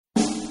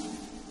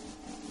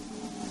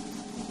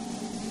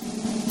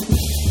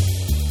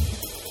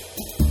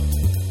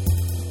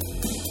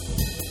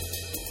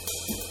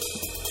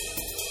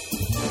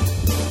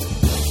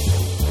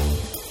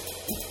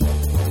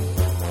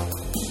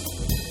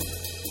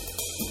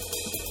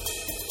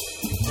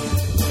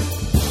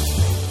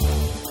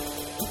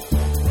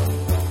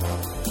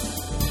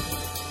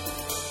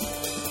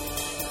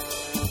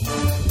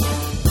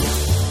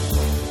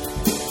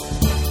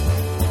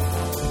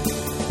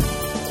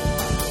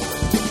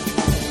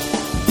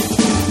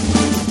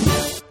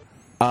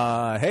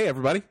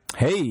everybody.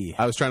 Hey.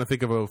 I was trying to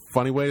think of a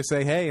funny way to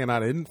say hey, and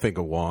I didn't think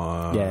of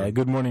one. Yeah,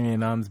 good morning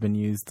Vietnam's been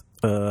used.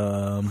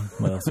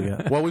 What else we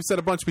got? Well, we've said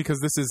a bunch because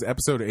this is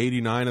episode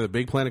 89 of the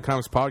Big Planet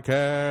Comics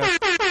podcast.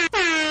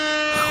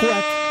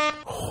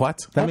 What?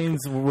 That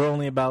means we're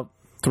only about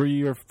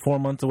 3 or 4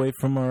 months away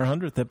from our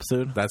 100th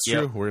episode. That's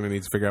true. We're going to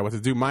need to figure out what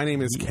to do. My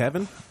name is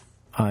Kevin.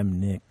 I'm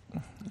Nick.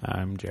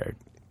 I'm Jared.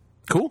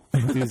 Cool.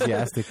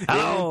 Enthusiastic.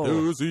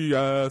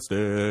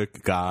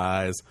 Enthusiastic,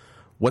 guys.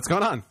 What's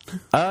going on?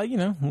 A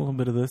little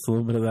bit of this, a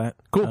little bit of that.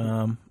 Cool.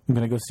 I'm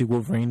going to go see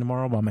Wolverine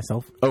tomorrow by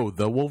myself. Oh,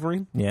 The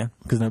Wolverine? Yeah,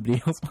 because nobody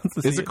else wants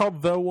to see it. Is it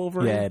called The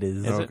Wolverine? Yeah, it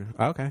is. Is it?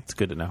 Okay. It's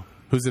good to know.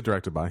 Who's it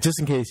directed by? Just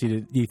in case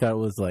you thought it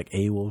was like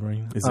a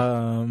Wolverine. Is it-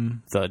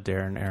 The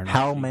Darren Aronofsky.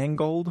 Hal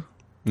Mangold?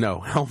 No,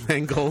 Hal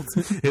Mangold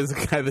is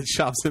a guy that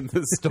shops in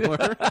the store.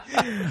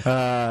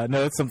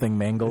 No, it's something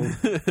Mangold. I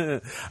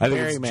think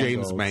Barry it's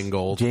James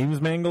Mangold. James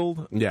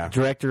Mangold? Yeah.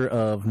 Director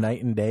of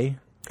Night and Day.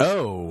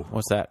 Oh,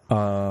 What's that?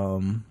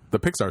 the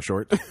Pixar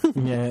short.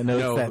 Yeah, no,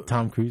 No. it's that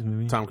Tom Cruise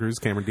movie. Tom Cruise,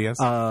 Cameron Diaz.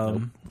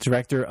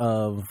 Director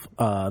of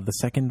the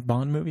second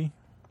Bond movie,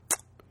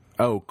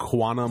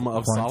 Quantum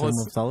of Quantum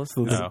Solace. of Solace,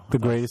 No. the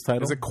greatest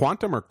title. Is it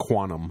Quantum or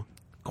Quantum?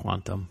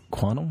 Quantum.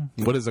 Quantum?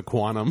 What is a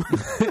quantum?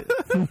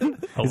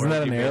 Isn't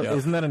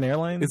that an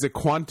airline? Is it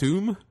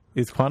Quantum?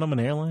 Is Quantum an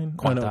airline?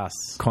 Qantas.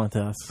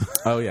 Qantas.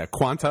 Oh, yeah.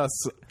 Quantus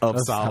of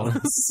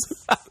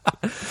Solace.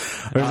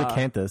 Or is it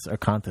Cantus or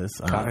Qantas?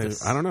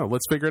 I don't know.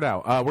 Let's figure it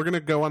out. We're going to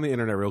go on the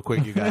internet real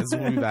quick, you guys.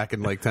 We'll be back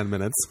in like 10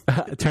 minutes.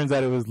 It turns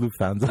out it was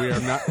Lufthansa.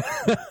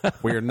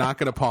 We are not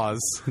going to pause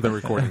the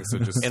recording, so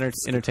just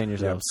Entertain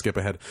yourselves. skip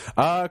ahead.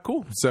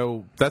 Cool.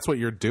 So that's what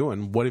you're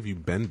doing. What have you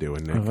been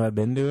doing, What Nick? have I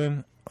been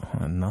doing?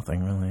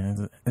 Nothing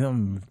really.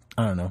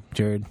 I don't know.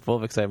 Jared. Full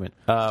of excitement.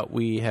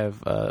 We have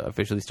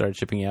officially started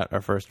shipping out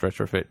our first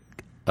retrofit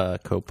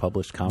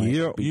co-published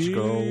comic, Beach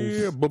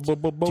Girls.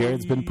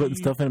 Jared's been putting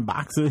stuff in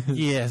boxes.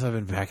 Yes, I've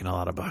been packing a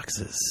lot of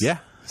boxes. Yeah.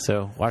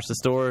 So watch the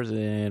stores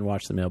and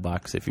watch the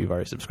mailbox if you've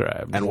already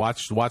subscribed. And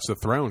watch The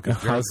Throne,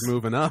 because Jared's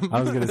moving up.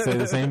 I was going to say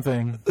the same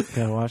thing.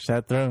 Gotta watch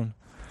that throne.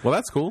 Well,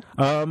 that's cool.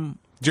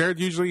 Jared,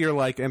 usually you're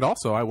like, and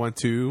also I went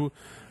to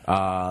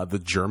the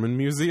German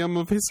Museum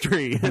of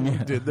History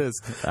and did this.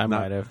 I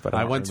might have, but I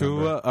I don't went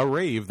remember. to a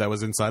rave that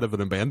was inside of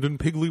an abandoned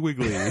Piggly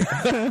Wiggly.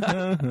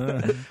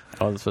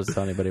 I wasn't supposed to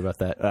tell anybody about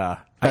that.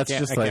 That's I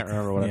just can't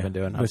remember what I've been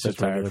doing. I'm that's so just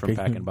tired regular from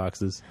picking. packing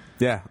boxes.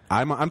 Yeah,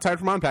 I'm tired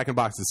from unpacking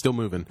boxes, still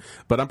moving,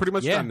 but I'm pretty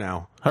much Yeah. done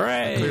now.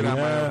 Hooray! Cleared out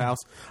my Yeah. own house.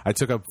 I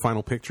took a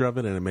final picture of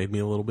it, and it made me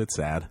a little bit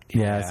sad.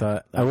 Yeah,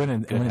 so I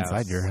went Good house.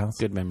 inside your house.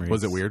 Good memories.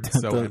 Was it weird?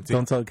 So empty.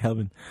 Don't tell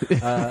Calvin.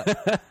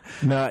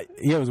 No,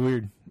 yeah, it was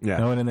weird.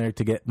 Yeah. I went in there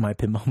to get my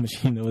pinball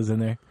machine that was in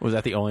there. Was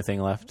that the only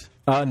thing left?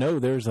 No,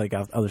 there's like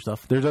other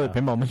stuff. There's other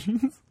pinball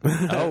machines.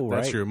 Oh, right.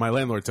 That's true. My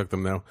landlord took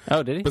them though.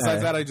 Oh, did he?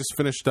 Besides that, I just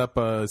finished up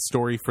a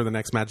story for the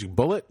next Magic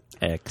Bullet,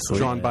 Excellent.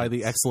 drawn by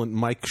the excellent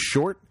Mike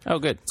Short. Oh,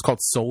 good. It's called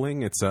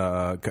Souling.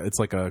 It's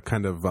like a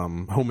kind of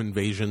home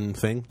invasion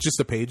thing. Just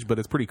a page, but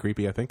it's pretty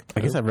creepy, I think.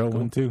 I guess I wrote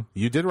one too.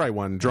 You did write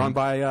one, drawn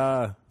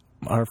by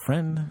Our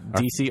friend,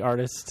 DC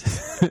artist.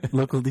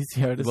 local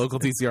DC artist. local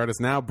DC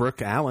artist now,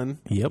 Brooke Allen.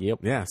 Yep. Yep.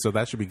 Yeah, so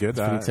that should be good.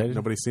 pretty exciting.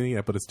 Nobody's seen it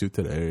yet, but it's due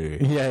today.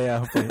 Yeah.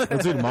 Hopefully.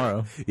 Let's do it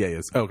tomorrow. Yeah,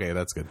 yes. Okay,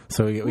 that's good.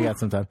 So we got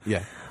some time.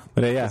 Yeah.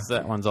 But yeah.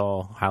 That one's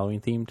all Halloween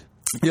themed.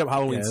 Yep,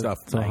 Halloween Yeah, stuff.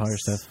 it's all horror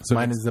stuff. So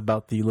Mine is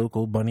about the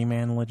local Bunny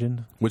Man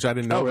legend. Which I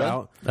didn't know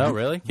about. Oh,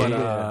 really?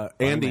 But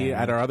Andy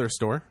at our other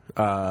store,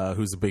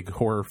 who's a big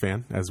horror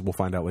fan, as we'll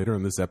find out later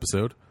in this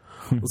episode.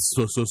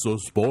 so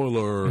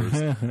spoilers.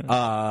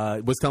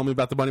 Was telling me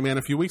about the Bunny Man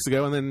a few weeks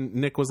ago, and then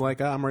Nick was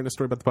like, I'm writing a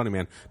story about the Bunny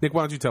Man. Nick,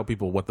 why don't you tell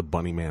people what the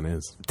Bunny Man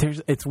is?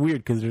 It's weird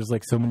because there's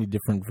like so many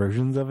different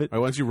versions of it. Why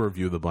don't you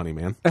review the Bunny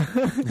Man?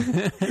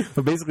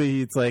 But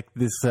basically, it's like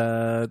this.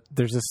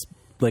 There's this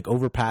like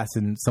overpass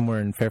somewhere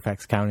in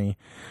Fairfax County,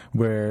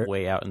 where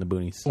Way out in the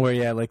boonies.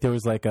 like there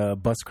was like a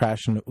bus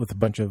crash with a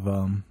bunch of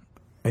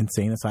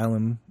insane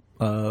asylum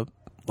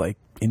like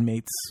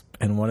inmates,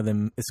 and one of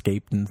them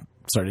escaped and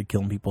started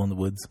killing people in the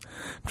woods.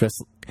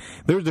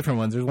 There were different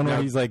ones. There's one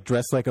where he's like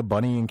dressed like a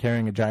bunny and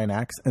carrying a giant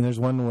axe, and there's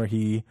one where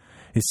he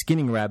is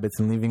skinning rabbits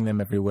and leaving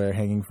them everywhere,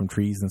 hanging from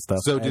trees and stuff.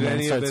 So and did then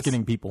any of starts this-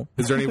 skinning people?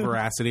 Is there any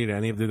veracity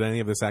to did any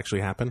of this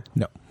actually happen?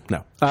 No.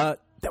 No. I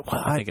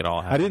think it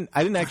all happened.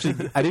 I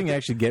didn't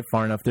actually get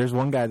far enough. There's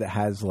one guy that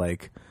has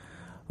like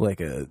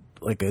a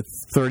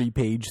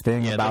 30-page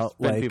thing Yeah, about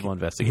there's been like people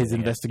investigating his it.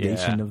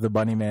 investigation Yeah. of the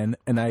Bunny Man,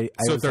 and I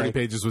So was 30 like,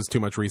 pages was too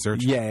much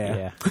research?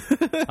 Yeah.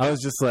 I was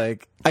just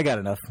like, I got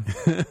enough.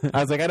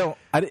 I was like,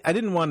 I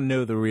didn't want to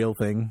know the real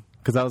thing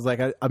because I was like,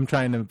 I'm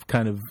trying to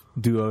kind of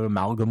do an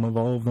amalgam of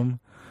all of them.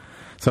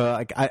 So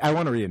like, I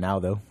want to read it now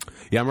though.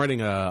 Yeah, I'm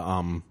writing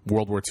a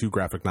World War II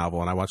graphic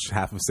novel, and I watched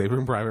half of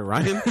Saving Private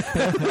Ryan.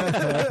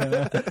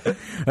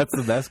 That's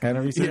the best kind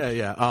of research.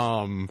 yeah.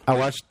 I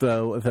watched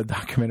the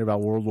documentary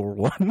about World War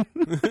One.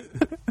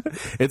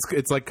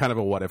 It's like kind of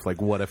a what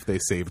if they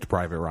saved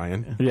Private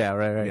Ryan? Yeah,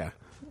 right. Yeah.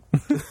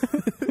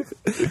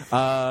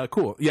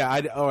 Cool. Yeah,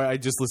 I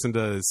just listened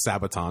to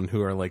Sabaton,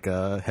 who are like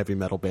a heavy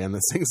metal band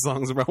that sings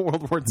songs about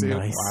World War II.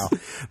 Nice. Wow.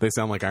 They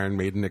sound like Iron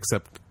Maiden,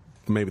 except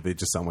maybe they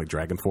just sound like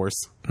Dragon Force.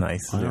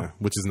 Nice. Yeah,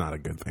 which is not a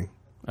good thing.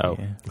 Oh,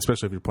 Yeah.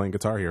 Especially if you're playing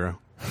Guitar Hero.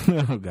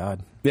 Oh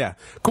God. Yeah.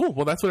 Cool.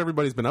 Well, that's what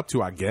everybody's been up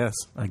to, I guess.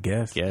 I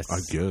guess. yes. I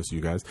guess,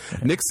 you guys.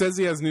 Nick says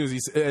he has news.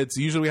 It's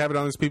usually we have it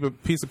on this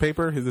piece of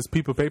paper. Is this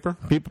piece of paper?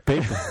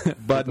 Paper.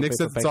 But Nick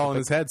says paper, it's all in paper.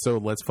 his head, so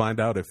let's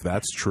find out if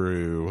that's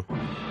true.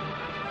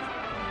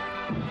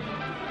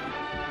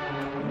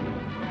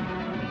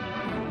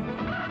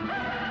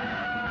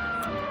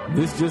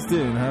 This just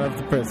in, hot off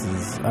the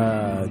presses.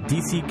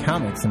 DC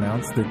Comics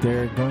announced that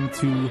they're going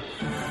to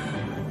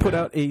put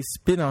out a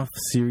spin-off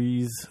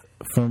series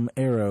from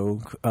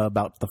Arrow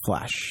about the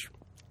Flash.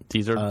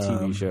 These are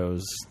TV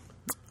shows.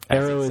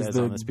 as Arrow it is says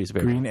on the this piece of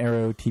paper. Green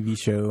Arrow TV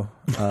show.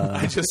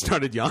 I just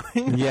started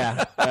yawning.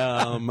 Yeah,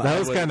 that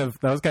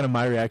was kind of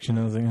my reaction.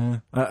 I was like,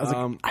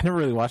 I never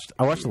really watched.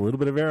 I watched a little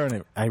bit of Arrow,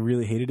 and I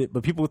really hated it.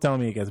 But people were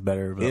telling me it gets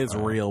better. But, It's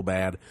real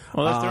bad.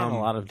 Well, they're throwing a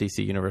lot of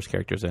DC Universe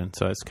characters in,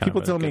 so it's kind people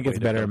of tell me it gets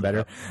better and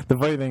better. The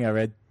funny thing I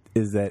read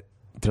is that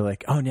they're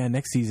like, oh yeah,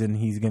 next season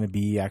he's going to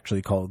be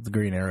actually called the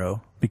Green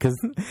Arrow because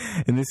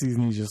in this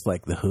season he's just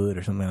like the Hood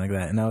or something like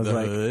that. And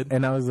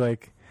I was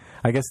like,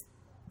 I guess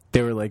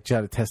they were like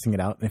trying to testing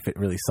it out, and if it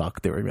really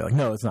sucked, they were like,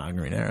 no, it's not a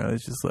Green Arrow.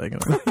 It's just like,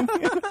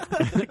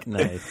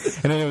 Nice.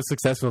 and then it was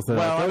successful. So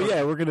Well, like, oh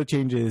yeah, we're going to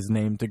change his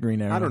name to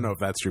Green Arrow. I don't know if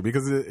that's true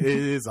because it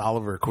is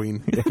Oliver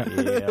Queen.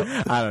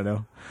 Yeah. I don't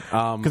know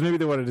because maybe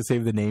they wanted to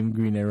save the name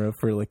Green Arrow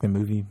for like the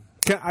movie.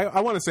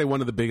 I want to say one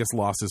of the biggest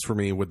losses for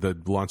me with the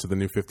launch of the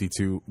New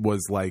 52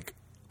 was like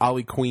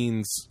Ollie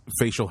Queen's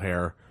facial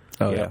hair.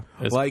 Oh Yeah. yeah.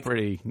 It's Like-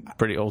 pretty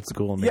old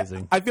school,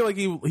 amazing. Yeah, I feel like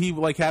he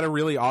like had a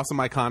really awesome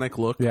iconic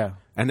look. Yeah.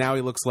 And now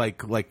he looks like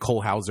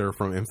Cole Hauser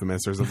from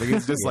Infamous or something.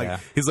 He's just Yeah. like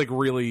he's like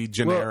really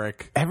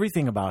generic. Well,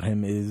 everything about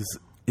him is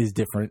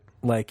different.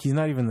 Like he's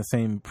not even the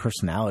same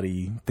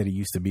personality that he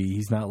used to be.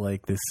 He's not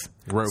like this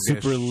Roguish.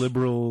 super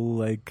liberal,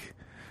 like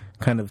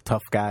kind of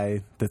tough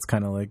guy that's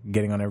kind of like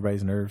getting on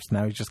everybody's nerves.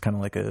 Now he's just kind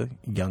of like a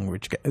young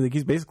rich guy. Like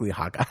he's basically a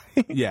Hawkeye.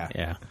 Yeah.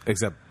 Yeah.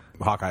 Except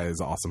Hawkeye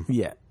is awesome.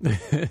 yeah.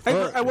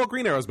 Well,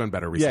 Green Arrow's been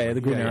better recently. Yeah,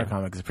 the Green Arrow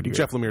comic is pretty great.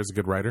 Jeff Lemire's a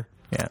good writer.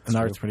 Yeah, and the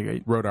art's pretty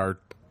great. Wrote our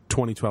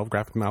 2012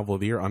 graphic novel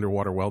of the year,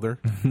 Underwater Welder.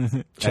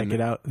 Check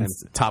it out. And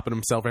topping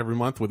himself every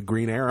month with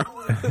Green Arrow.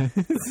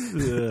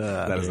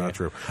 That is not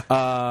true.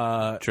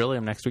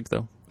 Trillium next week,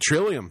 though.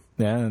 Trillium.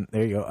 Yeah,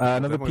 there you go.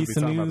 Another Definitely piece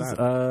be of talking news. about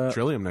that.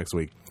 Trillium next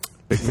week.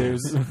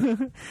 There's.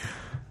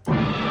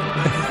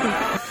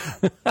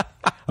 I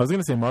was going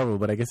to say Marvel,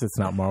 but I guess it's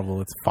not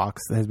Marvel. It's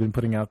Fox that has been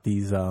putting out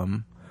these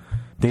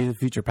Days of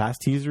Future Past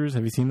teasers.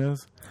 Have you seen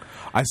those?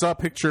 I saw a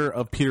picture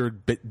of Peter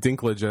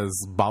Dinklage as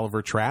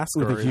Bolivar Trask.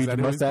 With or a is huge that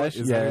who he's mustache?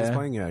 Is that who he's Yeah.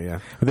 playing? Yeah.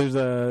 There's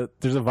a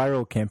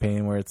viral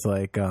campaign where it's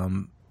like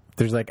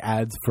there's like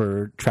ads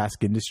for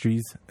Trask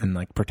Industries and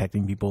like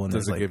protecting people, and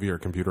Does there's it like give your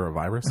computer a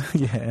virus?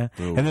 yeah,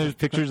 Ooh. and there's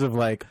pictures of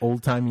like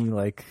old timey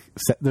like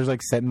there's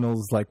like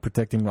Sentinels like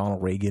protecting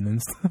Ronald Reagan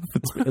and stuff.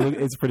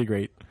 It's pretty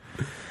great.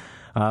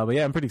 But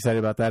yeah, I'm pretty excited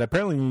about that.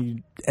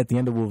 Apparently, at the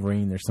end of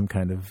Wolverine, there's some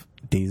kind of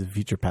Days of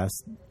Future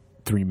Past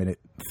 3-minute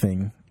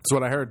thing, That's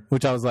what I heard.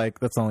 which I was like,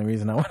 that's the only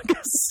reason I want to go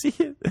see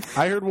it.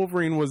 I heard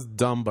Wolverine was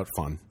dumb but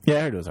fun. Yeah, I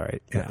heard it was all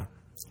right. Yeah, You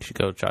should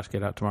go Josh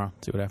Get Out tomorrow.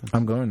 See what happens.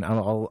 I'm going.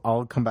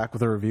 I'll come back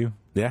with a review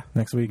Yeah.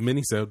 next week.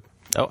 Minisode.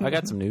 Oh, I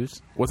got some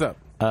news. What's up?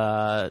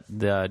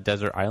 The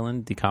Desert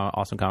Island, the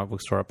awesome comic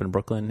book store up in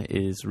Brooklyn,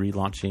 is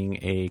relaunching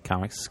a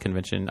comics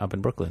convention up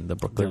in Brooklyn. The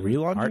Brooklyn They're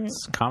relaunching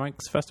Arts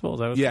Comics Festival. Is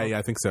that what it's Yeah, called? yeah,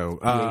 I think so.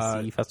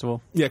 BAC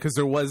Festival. Yeah, because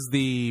there was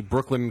the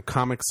Brooklyn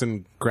Comics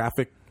and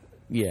Graphic,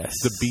 Yes.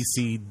 the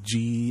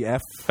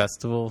BCGF.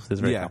 Festival is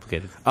very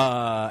complicated.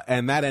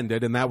 And that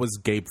ended, and that was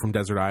Gabe from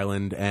Desert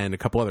Island and a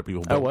couple other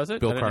people. Oh, was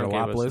it? Bill I didn't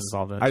know Gabe was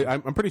Cardelopoulos. involved in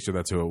it. I'm pretty sure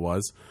that's who it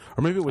was,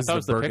 or maybe it was thought it the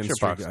was the Bergen Picture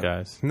Street Box guy.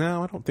 guys.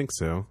 No, I don't think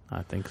so.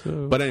 I think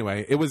so. But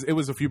anyway, it was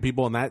a few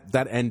people, and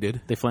that ended,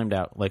 they flamed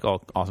out like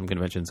all awesome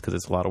conventions because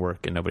it's a lot of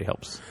work and nobody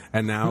helps.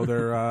 and now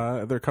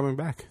they're coming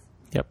back,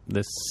 Yep,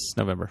 this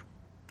November.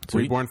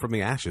 reborn from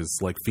the ashes,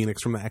 like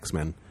Phoenix from the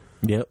X-Men.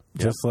 Yep,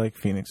 just like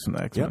Phoenix from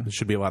the X-Men. Yep, there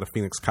should be a lot of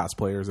Phoenix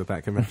cosplayers at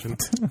that convention.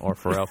 Or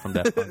Pharrell from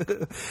Daft Punk.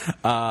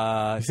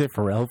 You say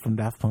Pharrell from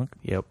Daft Punk?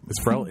 Yep, Is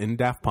Pharrell in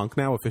Daft Punk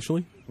now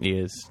officially? he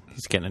is.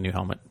 He's getting a new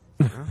helmet.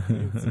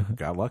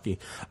 Got lucky.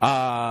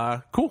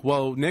 Cool.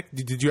 Well, Nick,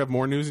 did you have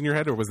more news in your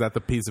head, or was that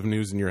the piece of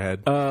news in your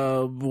head?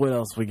 What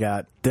else we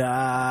got? No,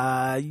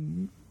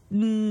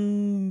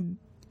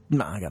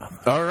 I got nothing.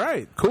 All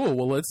right. Cool.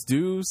 Well, let's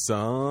do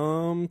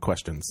some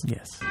questions.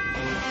 Yes.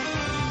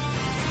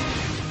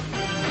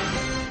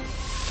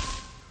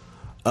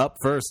 Up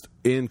first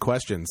in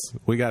questions,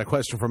 we got a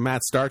question from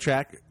Matt Star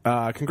Trek.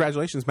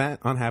 Congratulations, Matt,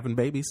 on having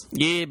babies.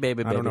 Yeah,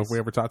 baby. I don't know if we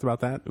ever talked about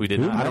that. We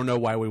did not. I don't know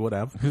why we would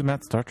have. Who's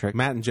Matt Star Trek?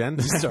 Matt and Jen.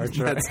 Star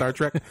Trek. Matt Star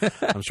Trek.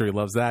 I'm sure he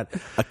loves that.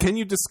 Can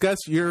you discuss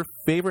your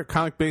favorite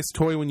comic-based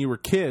toy when you were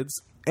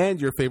kids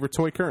and your favorite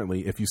toy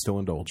currently, if you still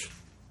indulge?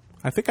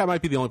 I think I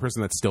might be the only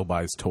person that still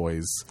buys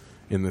toys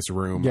in this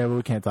room. Yeah, but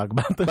we can't talk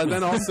about them. But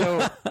then also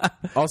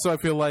I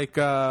feel like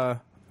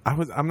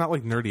I'm not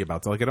like nerdy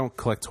about it. Like I don't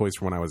collect toys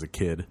from when I was a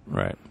kid.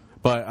 Right.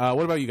 But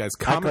what about you guys?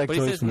 collect But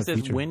toys he from the says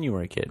future. when you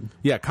were a kid.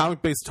 Yeah,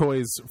 comic-based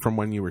toys from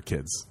when you were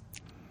kids.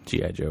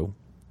 G.I. Joe.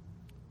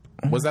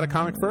 Was that a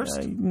comic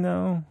first?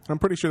 No. I'm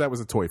pretty sure that was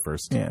a toy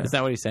first. Yeah. Is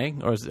that what he's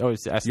saying? Or is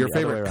he's asking Your the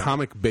other way favorite around?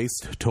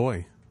 comic-based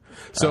toy.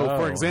 So, Oh,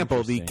 for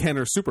example, the interesting.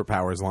 Kenner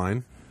Superpowers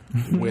line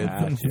with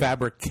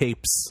fabric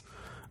capes.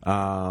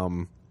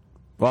 Well,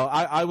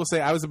 I will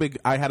say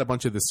I had a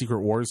bunch of the Secret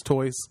Wars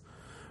toys,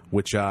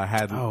 which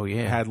had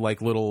had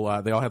like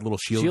little. They all had little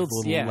shields,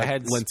 little, yeah, like, I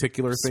had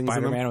lenticular things in them.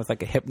 Spider-Man with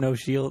like a hypno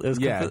shield. It was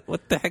Yeah.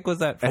 what the heck was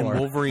that for? And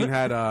Wolverine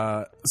had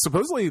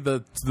supposedly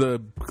the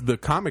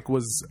comic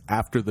was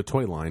after the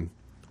toy line.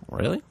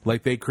 Really?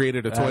 Like they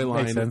created a toy makes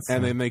line, sense.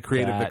 and then they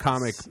created the That's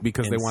comic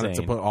because they wanted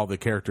to insane. put all the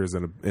characters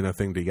in a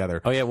thing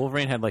together. Oh yeah,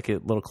 Wolverine had like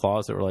little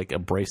claws that were like a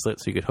bracelet,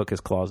 so you could hook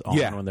his claws on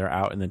Yeah. when they're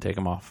out and then take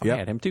them off. Yep. I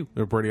had him too.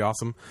 They're pretty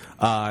awesome.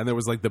 And there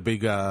was like the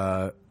big,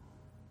 like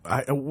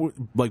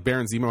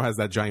Baron Zemo has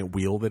that giant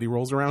wheel that he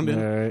rolls around in.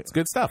 Right. It's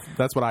good stuff.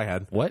 That's what I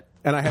had. What?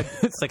 And I had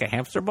It's like a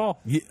hamster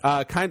ball.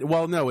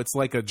 well, no, it's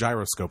like a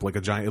gyroscope, like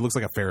a giant. It looks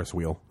like a Ferris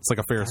wheel. It's like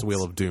a Ferris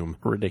wheel of doom.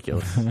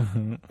 Ridiculous.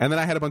 And then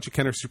I had a bunch of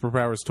Kenner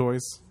Superpowers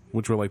toys,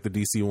 which were like the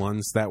DC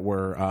ones that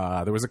were.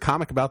 There was a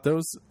comic about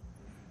those,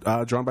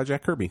 drawn by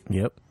Jack Kirby.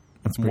 Yep.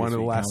 That's a pretty One of the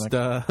sweet last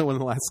comic. one of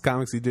the last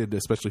comics he did,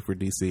 especially for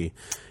DC.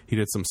 He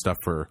did some stuff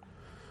for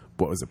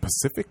what was it,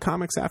 Pacific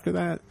Comics after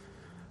that,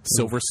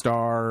 Silver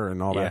Star,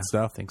 and all Yeah, that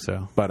stuff. I think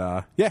so.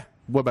 But yeah,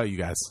 what about you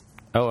guys?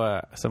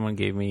 Someone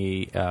gave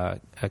me a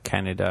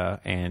Canada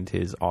and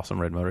his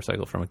awesome red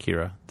motorcycle from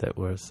Akira that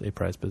was a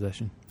prized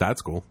possession.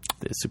 That's cool.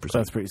 It's super sweet.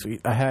 That's pretty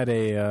sweet. I had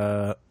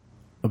a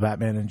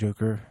Batman and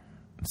Joker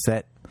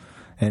set,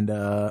 and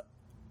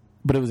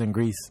but it was in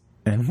Greece,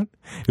 and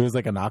it was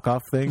like a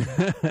knockoff thing.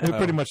 It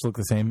pretty much looked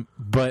the same,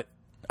 but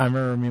I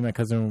remember me and my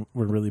cousin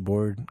were really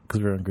bored because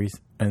we were in Greece,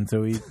 and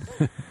so we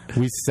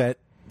set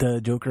the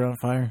Joker on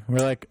fire. We're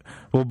like,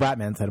 well,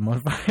 Batman set him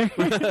on fire.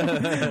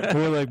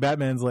 We're like,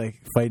 Batman's like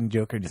fighting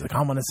Joker, and he's like,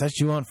 I'm gonna set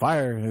you on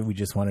fire. And we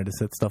just wanted to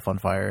set stuff on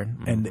fire,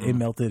 and it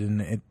melted,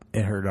 and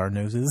it hurt our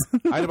noses.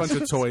 I had a bunch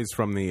of toys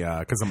from the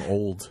because I'm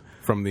old.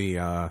 From the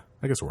I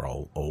guess we're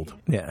all old,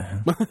 Yeah,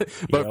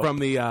 but from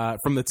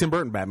the Tim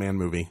Burton Batman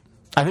movie.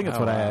 I think that's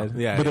what I had.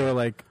 Yeah, but they yeah. were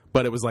like,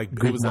 But it was like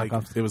Greek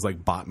knockoffs. it was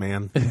like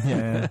Botman.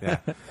 yeah.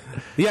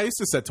 Yeah. I used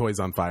to set toys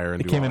on fire and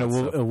It do came all in that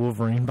stuff. a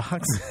Wolverine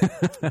box.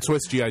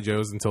 Twist GI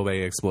Joes until they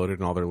exploded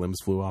and all their limbs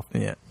flew off.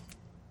 Yeah.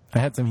 I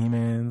had some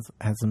He-Mans,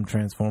 had some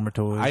Transformer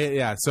toys.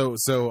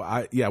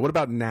 What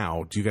about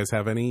now? Do you guys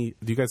have any?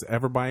 Do you guys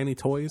ever buy any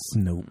toys?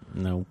 Nope.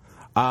 No.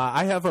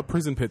 I have a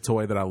Prison Pit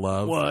toy that I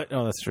love. What?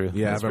 Oh, that's true.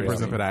 Yeah, I That's have a pretty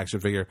Prison awesome. Pit action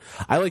figure.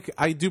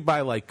 I do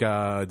buy like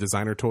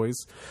designer toys.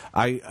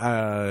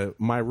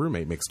 My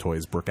roommate makes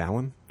toys, Brooke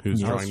Allen,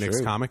 who's Yeah, drawing that's Nick's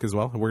true. comic as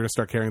well. We're going to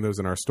start carrying those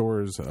in our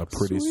stores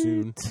pretty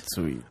soon.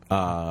 Sweet.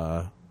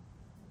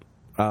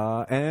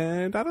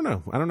 And I don't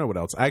know what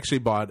else. I actually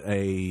bought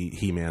a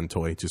He-Man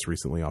toy just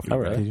recently off Oh,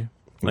 eBay. really? Did you?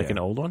 Like Yeah. an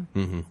old one?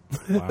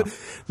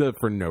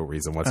 For no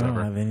reason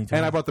whatsoever. have any toys.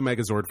 And I bought the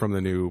Megazord from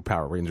the new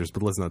Power Rangers,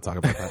 but let's not talk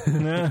about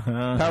that.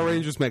 Power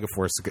Rangers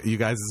Megaforce, you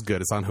guys is good.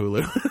 It's on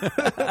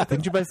Hulu.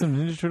 Didn't you buy some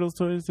Ninja Turtles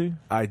toys too?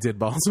 I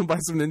did also buy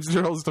some Ninja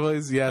Turtles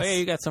toys. Yes. Oh, yeah,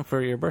 you got some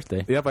for your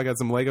birthday. Yep, I got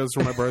some Legos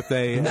for my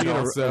birthday. And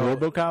also,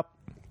 RoboCop?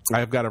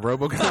 I've got a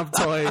RoboCop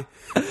toy.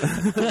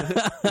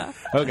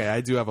 Okay,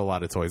 I do have a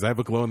lot of toys. I have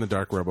a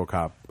glow-in-the-dark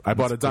RoboCop. I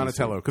bought a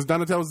Donatello, because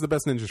Donatello's the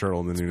best Ninja Turtle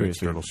in the new Ninja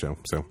Turtle show.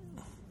 So,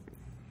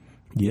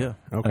 Yeah.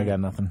 Okay. I got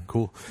nothing.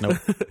 cool. Nope.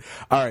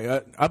 All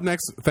right, up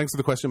next, thanks for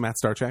the question, Matt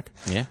Star Trek.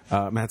 Yeah.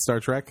 Matt Star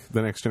Trek,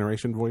 The Next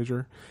Generation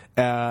Voyager.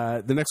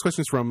 The next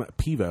question is from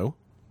Pivo,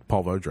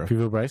 Paul Vodra.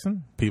 Pivo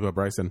Bryson? Pivo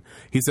Bryson.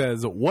 He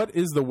says, what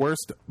is the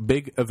worst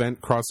big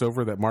event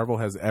crossover that Marvel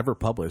has ever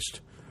published?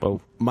 Oh.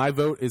 My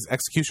vote is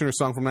Executioner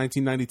Song from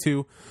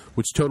 1992,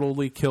 which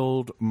totally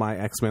killed my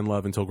X-Men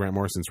love until Grant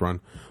Morrison's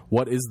run.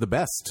 What is the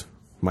best?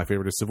 My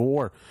favorite is Civil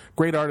War.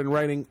 Great art and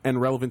writing and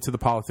relevant to the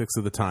politics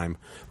of the time.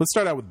 Let's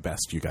start out with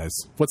best, you guys.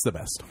 What's the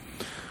best?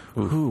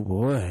 Ooh,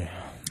 boy.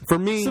 For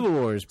me, Civil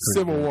War is pretty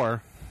Civil good.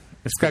 War.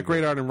 It's got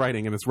great art and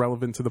writing, and it's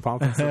relevant to the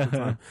politics of the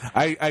time.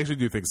 I actually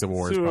do think Civil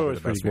War is Civil War probably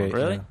is the best pretty one.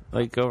 great. Really? Yeah.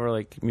 Like over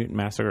like Mutant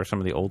Massacre or some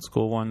of the old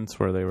school ones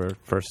where they were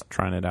first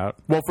trying it out?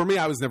 Well, for me,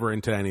 I was never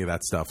into any of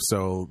that stuff.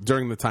 So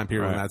during the time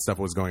period when Right. that stuff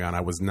was going on,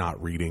 I was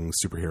not reading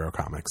superhero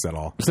comics at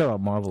all. It's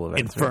about Marvel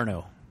events. right?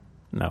 Inferno.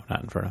 No,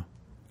 not Inferno.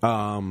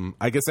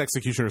 I guess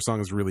Executioner Song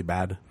is really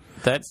bad.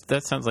 That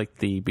sounds like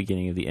the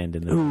beginning of the end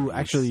in the Ooh, movies,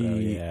 actually-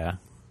 so, yeah.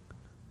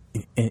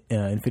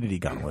 Infinity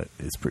Gauntlet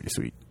is pretty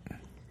sweet.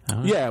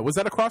 Yeah, was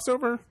that a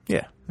crossover?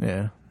 Yeah.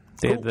 Yeah.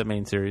 They had the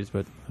main series,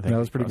 but I think That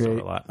was pretty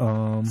crossover great. A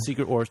lot.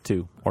 Secret Wars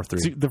 2 or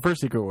 3. The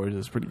first Secret Wars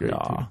is pretty great,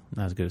 Aw,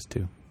 not as good as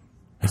 2.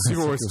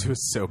 Secret Wars 2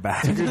 is so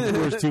bad. too. Secret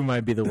Wars 2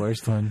 might be the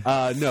worst one.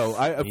 No,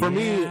 for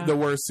me, Yeah. the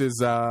worst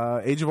is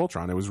Age of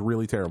Ultron. It was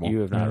really terrible. You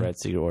have not read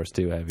Secret Wars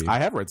 2, have you? I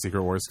have read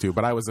Secret Wars 2,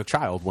 but I was a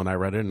child when I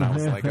read it, and I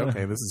was like,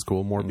 okay, this is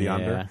cool. More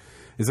Beyonder.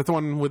 Is that the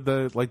one with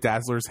the like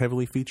Dazzler's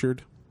heavily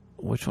featured?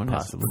 Which one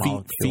Possibly.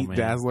 is Feet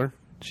Dazzler.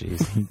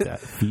 Jeez.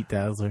 Feet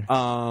Dazzler.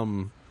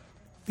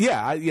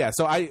 Yeah.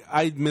 So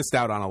I missed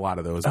out on a lot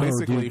of those. Oh,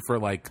 Basically, dude. for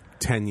like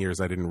 10 years,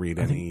 I didn't read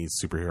any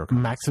superhero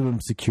comics. Maximum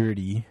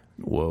Security.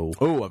 Whoa.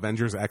 Oh,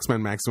 Avengers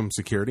X-Men Maximum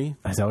Security.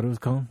 Is that what it was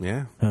called?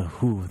 Yeah. That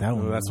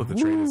one. That's what the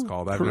trade is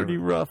called. Pretty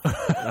rough.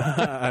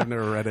 I've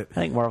never read it. I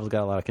think Marvel's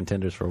got a lot of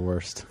contenders for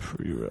worst.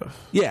 Pretty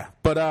rough. Yeah,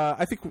 but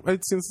I think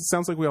it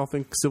sounds like we all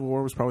think Civil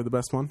War was probably the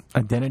best one.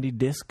 Identity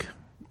Disc.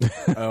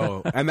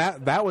 Oh, and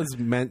that was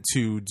meant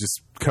to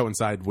just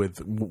coincide with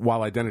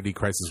while Identity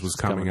Crisis was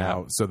coming coming out,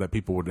 out. so that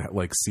people would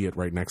like see it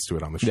right next to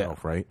it on the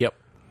shelf, right? Yep.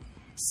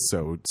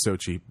 So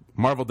cheap.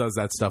 Marvel does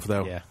that stuff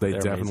though. Yeah, they they're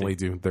definitely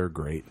do. They're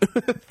great.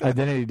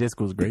 Identity Disc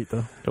was great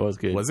though. It was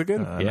good. Was it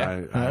good?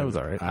 Yeah. It was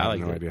all right. I have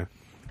liked no it. idea.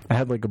 I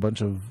had like a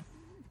bunch of.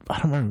 I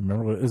don't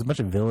remember what it was. A bunch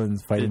of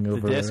villains fighting The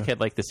over. disc had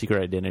like the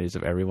secret identities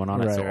of everyone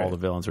on it, so Right, all the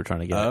villains were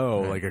trying to get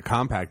Oh, it. like a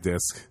compact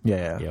disc.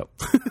 Yeah. Yep.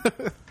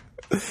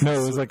 No,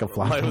 it was like a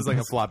floppy. It was like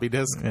a floppy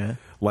disk. Yeah.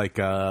 Like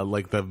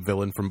the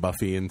villain from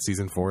Buffy in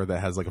season 4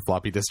 that has like a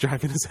floppy disk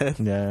drive in his head,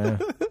 Yeah.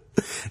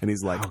 and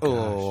he's like,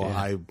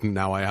 I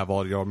have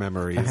all your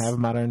memories. I have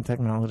modern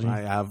technology. I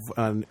have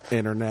an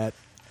internet.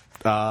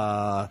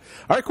 All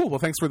right, cool. Well,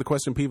 thanks for the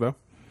question, Pivo.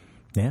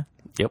 Yeah.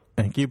 Yep.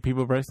 Thank you,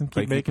 People Bryson. Keep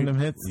Thank you, making Pete.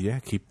 them hits. Yeah,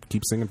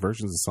 keep singing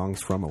versions of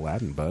songs from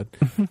Aladdin, bud.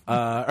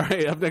 All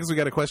right, up next we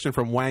got a question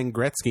from Wang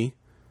Gretzky.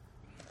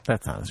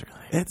 That sounds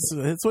really.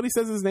 It's what he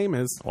says his name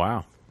is.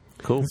 Wow.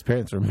 Cool. His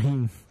parents were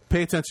mean.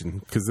 Pay attention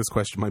because this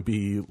question might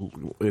be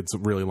it's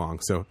really long.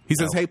 So he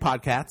says, "Hey,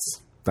 Podcats,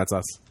 that's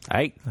us.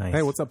 Hey. Nice.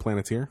 Hey, what's up,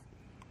 Planeteer?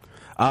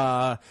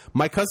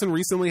 My cousin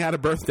recently had a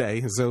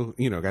birthday, so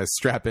guys,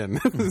 strap in.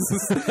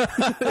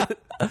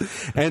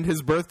 And on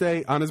his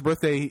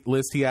birthday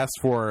list, he asked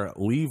for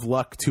 "Leave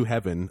Luck to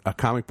Heaven," a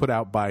comic put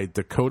out by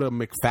Dakota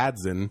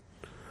McFadden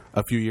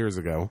a few years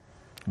ago.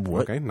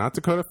 What? Okay, not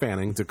Dakota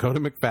Fanning, Dakota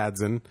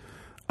McFadden.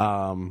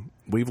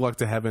 Leave Luck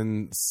to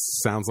Heaven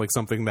sounds like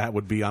something that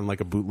would be on like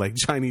a bootleg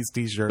Chinese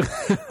t-shirt.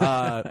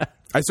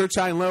 I searched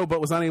high and low, but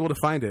was unable to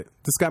find it.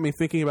 This got me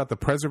thinking about the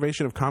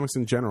preservation of comics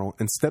in general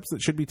and steps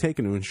that should be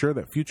taken to ensure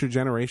that future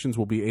generations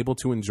will be able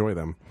to enjoy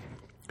them.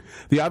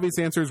 The obvious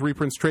answer is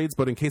reprints trades,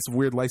 but in case of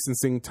weird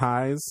licensing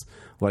ties,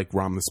 like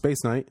Rom the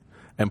Space Knight,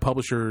 and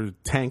publisher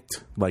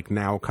tanked, like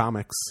Now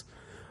Comics,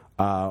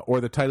 or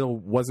the title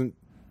wasn't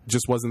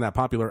that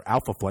popular,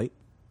 Alpha Flight,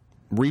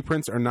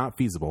 reprints are not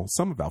feasible.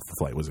 Some of Alpha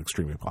Flight was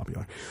extremely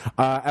popular.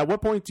 At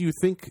what point do you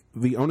think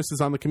the onus is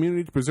on the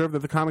community to preserve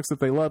the comics that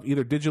they love,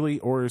 either digitally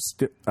or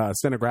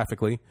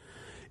stenographically?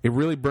 It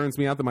really burns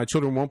me out that my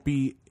children won't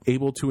be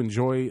able to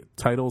enjoy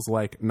titles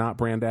like Not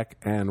Brandek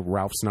and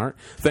Ralph Snart.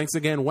 Thanks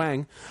again,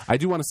 Wang. I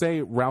do want to say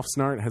Ralph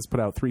Snart has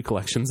put out 3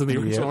 collections of the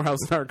original Ralph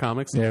Snart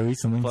comics. Yeah,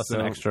 recently. Plus an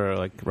extra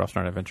like Ralph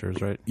Snart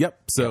Adventures, right? Yep.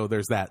 So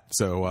there's that.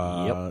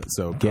 So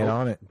so Get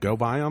on it. Go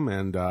buy them,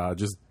 and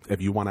just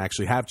if you want to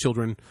actually have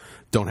children,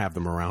 don't have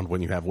them around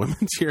when you have women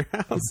to your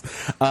house.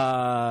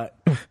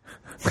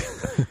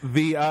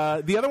 The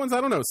other ones,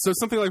 I don't know. So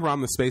something like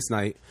Rom the Space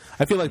Knight,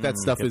 I feel like that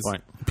stuff good is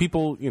point.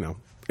 people.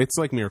 It's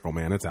like Miracle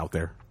Man. It's out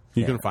there.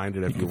 You can find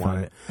it if you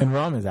want it. And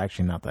ROM is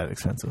actually not that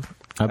expensive.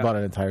 I bought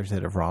an entire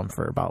set of ROM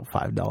for about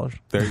 $5.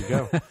 There you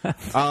go.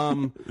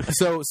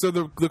 So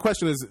the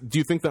question is, do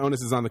you think the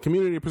onus is on the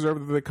community to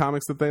preserve the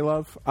comics that they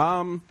love?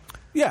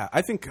 Yeah,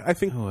 I think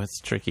Oh, it's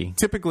tricky.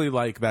 typically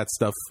like that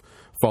stuff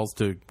falls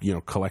to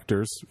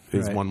collectors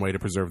is Right. one way to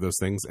preserve those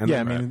things. And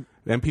Yeah, then, I mean-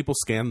 and people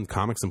scan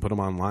comics and put them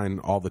online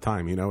all the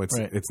time. It's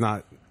Right.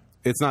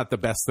 it's not the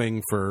best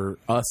thing for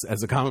us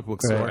as a comic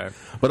book store. Right.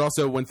 But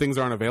also when things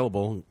aren't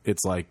available,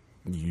 it's like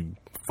you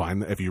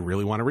find if you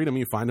really want to read them,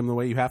 you find them the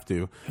way you have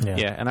to.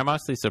 Yeah, and I'm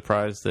honestly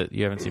surprised that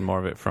you haven't seen more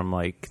of it from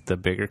like the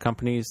bigger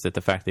companies. That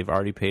the fact they've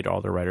already paid all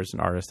their writers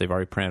and artists, they've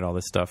already printed all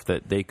this stuff,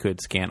 that they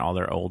could scan all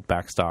their old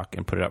back stock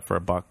and put it up for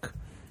 $1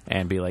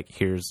 and be like,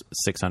 "Here's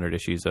 600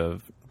 issues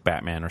of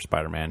Batman or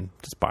Spider-Man.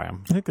 Just buy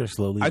them." I think they're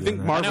slowly I doing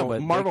think that.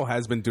 but Marvel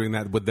has been doing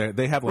that with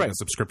they have like a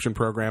subscription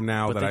program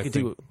now But that they I could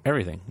think do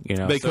everything,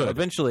 They So could.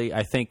 eventually,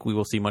 I think we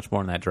will see much more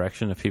in that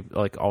direction. If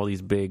people, like all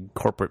these big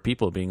corporate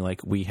people, being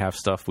like, "We have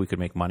stuff we could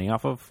make money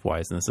off of. Why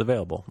isn't this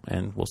available?"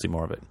 And we'll see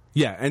more of it.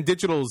 Yeah, and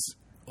digital's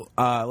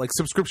like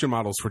subscription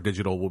models for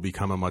digital will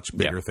become a much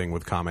bigger thing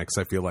with comics.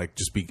 I feel like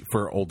just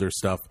for older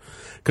stuff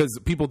because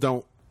people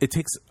don't. It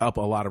takes up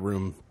a lot of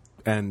room,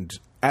 and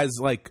as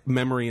like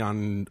memory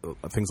on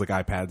things like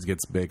iPads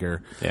gets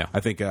bigger, Yeah.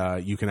 I think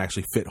you can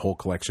actually fit whole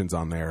collections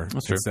on there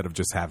true. instead of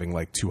just having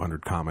like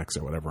 200 comics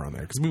or whatever on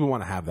there because people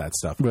want to have that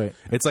stuff. Right.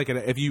 It's like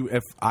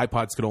if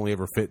iPods could only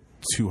ever fit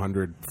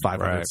 200,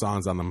 500 Right.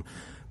 songs on them,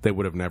 they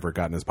would have never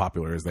gotten as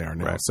popular as they are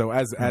now. Right. So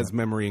as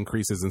memory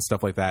increases and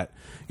stuff like that,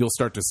 you'll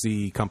start to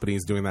see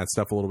companies doing that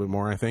stuff a little bit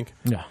more, I think.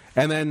 Yeah.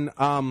 And then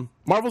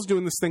Marvel's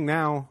doing this thing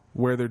now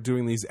where they're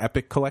doing these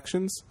epic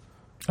collections.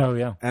 Oh,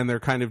 yeah. And they're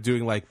kind of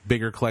doing like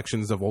bigger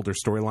collections of older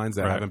storylines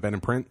that Right. haven't been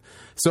in print.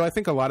 So I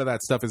think a lot of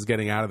that stuff is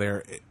getting out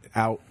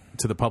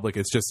to the public.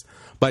 It's just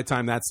by the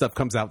time that stuff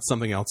comes out,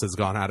 something else has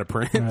gone out of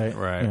print.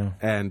 Right. Yeah.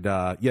 And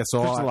so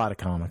There's a lot of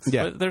comics.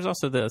 Yeah. But there's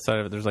also the side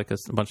of it. There's like a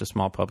bunch of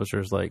small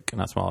publishers, like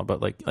not small,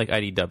 but like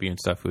IDW and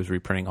stuff, who's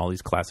reprinting all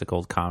these classic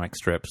old comic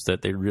strips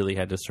that they really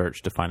had to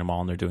search to find them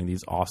all, and they're doing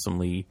these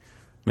awesomely,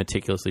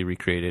 meticulously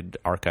recreated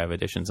archive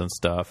editions and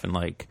stuff. And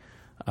like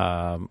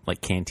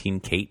Canteen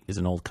Kate is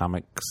an old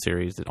comic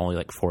series that only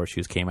like 4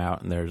 issues came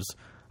out, and there's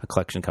a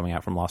collection coming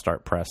out from Lost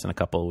Art Press in a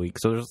couple of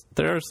weeks. So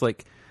there's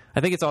like, I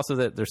think it's also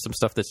that there's some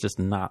stuff that's just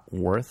not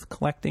worth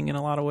collecting in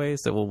a lot lot of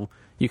ways that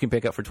you can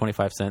pick up for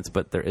 25 cents,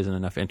 but there isn't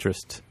enough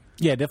interest.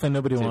 Yeah, definitely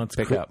nobody To wants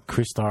pick up.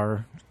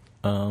 Crystar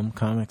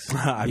comics.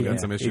 I've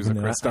got some issues Even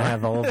of though Crystar. I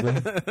have all of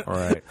them. All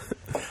right.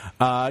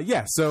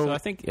 So So I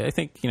think as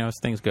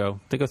things go,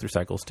 they go through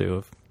cycles too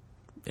of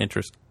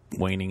interest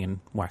waning and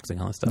waxing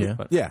on this stuff. Yeah.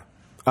 But yeah.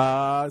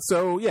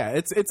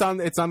 It's on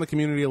the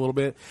community a little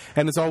bit,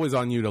 and it's always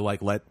on you to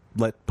like let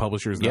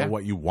publishers know Yeah.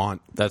 what you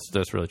want,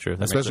 that's really true.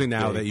 That especially makes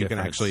a now big that you can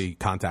difference. actually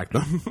contact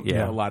them.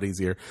 Yeah. A lot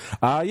easier.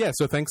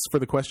 So thanks for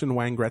the question,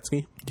 Wang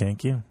Gretzky,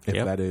 Thank you. if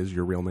Yep. that is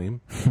your real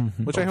name,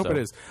 which I hope so. it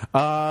is.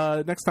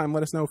 Next time,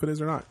 let us know if it is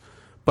or not.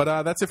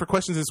 But that's it for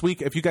questions this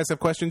week. If you guys have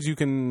questions, you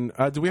can.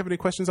 Do we have any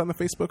questions on the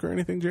Facebook or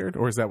anything, Jared?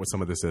 Or is that what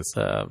some of this is?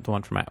 The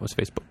one from Matt was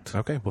Facebooked.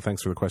 Okay, well,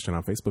 thanks for the question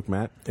on Facebook,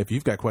 Matt. If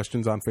you've got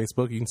questions on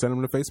Facebook, you can send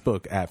them to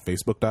Facebook at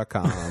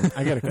facebook.com.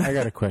 I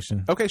got a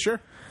question. Okay,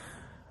 sure.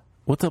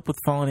 What's up with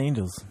Fallen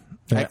Angels?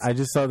 I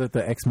just saw that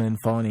the X-Men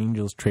Fallen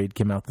Angels trade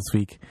came out this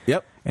week.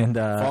 Yep. And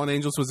Fallen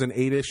Angels was an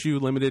 8-issue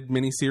limited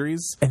miniseries.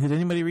 and did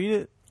anybody read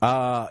it?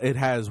 It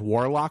has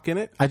Warlock in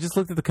it, I just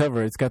looked at the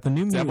cover. It's got the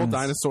new Devil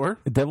mutants, Dinosaur.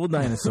 a Devil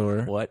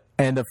Dinosaur, What?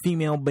 and a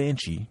female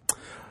Banshee.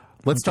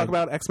 Let's talk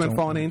about X-Men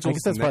Fallen Angels. I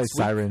guess that's probably next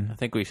week. Siren. I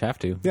think we have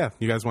to. Yeah,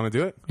 you guys want to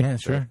do it? Yeah,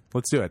 sure.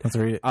 Let's do it. Let's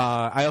read it.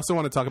 I also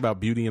want to talk about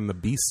Beauty and the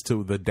Beast,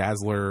 to the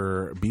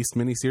Dazzler Beast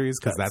miniseries,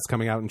 because that's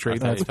coming out in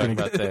trade. You're talking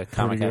about the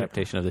comic good.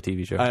 adaptation of the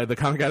TV show. The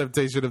comic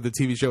adaptation of the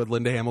TV show with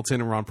Linda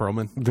Hamilton and Ron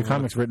Perlman. The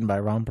comic's written by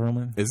Ron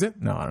Perlman. Is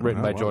it? No, I don't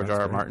Written know. by George that's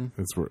R. R.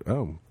 great.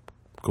 Martin.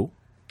 Cool.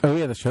 Oh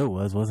yeah, the show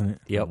wasn't it?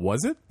 Yep.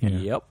 Was it? Yeah.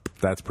 Yep.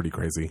 That's pretty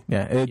crazy.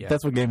 Yeah, Yeah.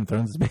 that's what Game of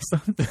Thrones is based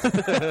on.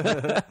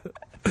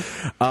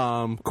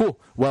 Cool.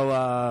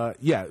 Well,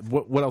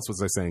 what else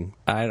was I saying?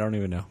 I don't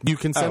even know. You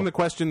can send Oh. the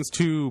questions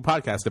to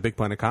podcast at Big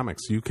Planet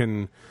Comics. You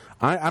can.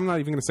 I'm not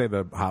even going to say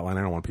the hotline.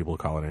 I don't want people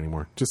to call it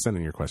anymore. Just send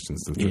in your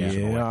questions to the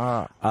traditional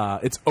way.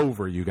 It's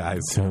over, you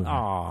guys.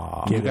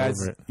 Aw. You Get guys,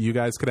 over it. you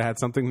guys could have had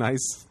something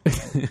nice,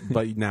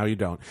 but now you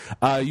don't.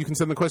 You can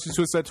send the questions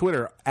to us at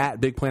Twitter at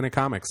Big Planet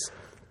Comics.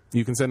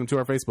 You can send them to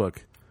our Facebook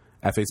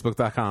at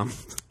facebook.com.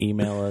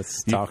 Email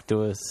us, talk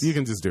to us, You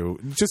can just do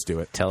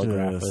it.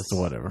 telegraph us. Just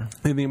whatever.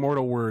 In the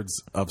immortal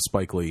words of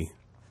Spike Lee,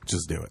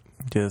 just do it.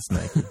 Just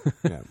Nike.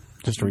 Yeah.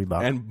 Just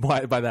Reebok. And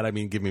by that I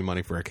mean give me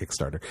money for a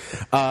Kickstarter.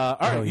 All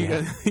right, Oh,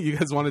 yeah. you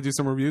guys want to do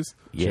some reviews?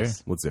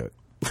 Yes. Let's do it.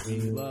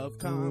 We love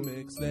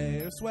comics,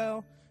 they're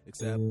swell,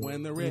 except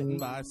when they're written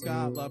by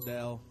Scott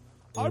Lobdell.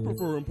 I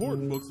prefer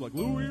important books like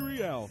Louis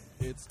Riel.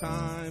 It's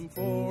time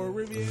for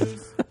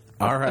reviews.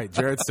 All right,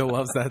 Jared still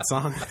loves that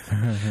song.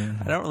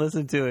 I don't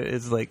listen to it.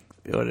 It's like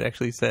what it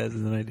actually says,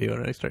 and then I do,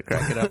 and I start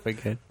cracking up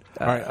again.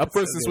 All right, up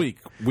first this week,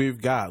 we've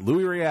got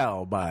Louis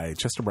Riel by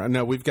Chester Brown.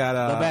 No, we've got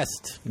The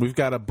best. We've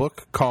got a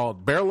book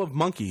called Barrel of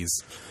Monkeys.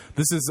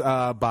 This is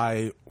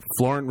by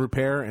Florent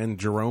Rupert and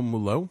Jerome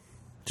Mulot.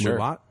 Sure.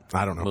 Mulot?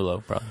 I don't know.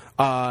 Mulo, probably.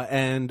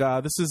 And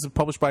this is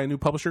published by a new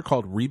publisher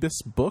called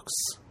Rebus Books.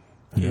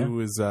 Yeah. Who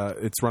is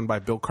it's run by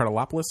Bill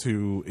Cartalopoulos,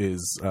 who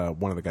is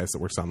one of the guys that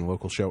works on the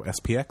local show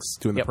SPX,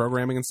 doing the Yep.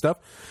 programming and stuff.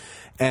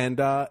 And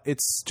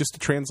it's just a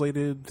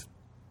translated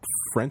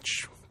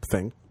French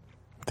thing,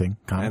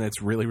 and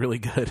it's really, really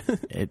good.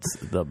 It's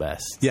the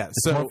best. Yeah,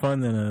 so more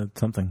fun than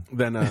something.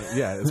 then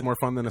it's more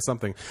fun than a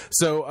something.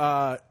 So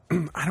I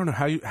don't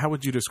know how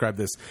would you describe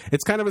this?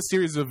 It's kind of a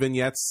series of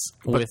vignettes,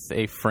 but With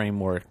a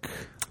framework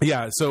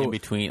yeah. So in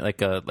between,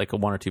 like a 1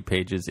 or 2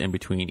 pages in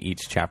between each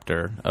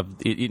chapter of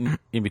in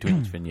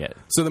between each vignette.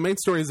 So the main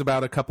story is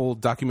about a couple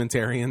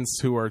documentarians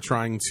who are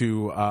trying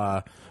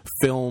to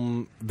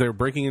film. They're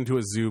breaking into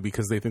a zoo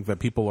because they think that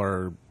people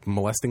are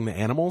molesting the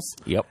animals.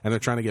 Yep. And they're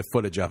trying to get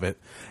footage of it.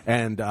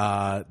 And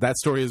that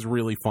story is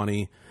really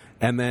funny.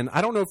 And then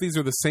I don't know if these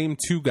are the same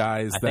two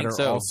guys that think are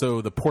so.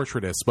 also the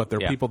portraitists, but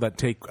they're Yeah. people that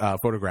take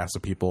photographs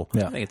of people.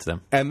 Yeah. I think it's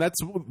them. And that's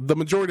the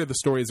majority of the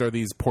stories are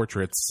these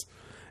portraits,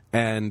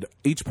 and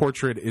each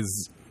portrait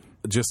is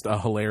just a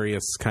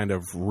hilarious kind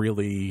of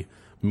really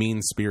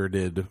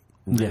mean-spirited,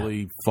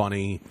 really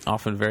funny,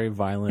 Often very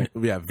violent.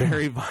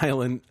 very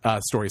violent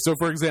story. So,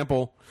 for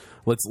example,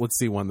 let's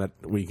see one that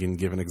we can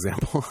give an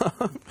example.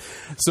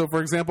 So,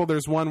 for example,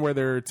 there's one where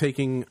they're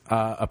taking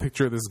a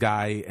picture of this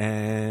guy,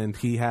 and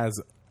he has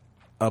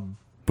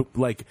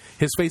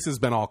his face has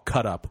been all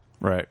cut up.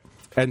 Right.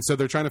 And so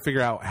they're trying to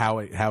figure out how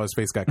his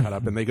face got cut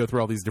up, and they go through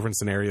all these different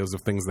scenarios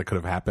of things that could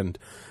have happened.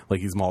 Like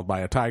he's mauled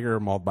by a tiger,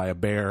 mauled by a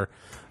bear,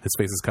 his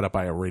face is cut up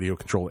by a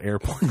radio-controlled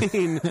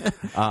airplane,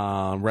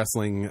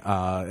 wrestling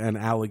an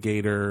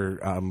alligator,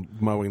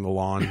 mowing the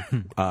lawn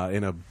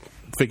in a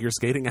figure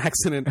skating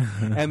accident.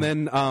 And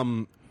then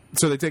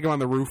so they take him on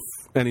the roof,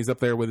 and he's up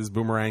there with his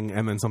boomerang,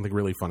 and then something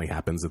really funny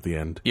happens at the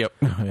end. Yep.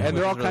 And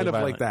they're all Really kind of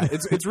violent. like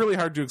that. It's really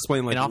hard to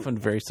explain. Like, And often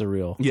very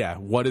surreal. yeah,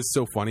 what is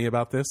so funny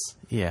about this?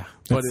 Yeah.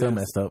 But It's so it is-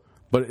 messed up.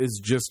 But it's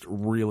just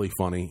really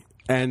funny.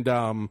 And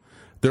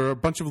there are a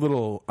bunch of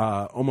little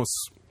almost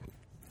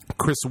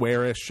Chris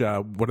Ware-ish,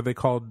 what are they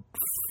called?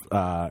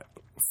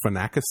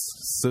 Phanacus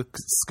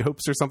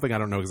scopes or something? I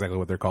don't know exactly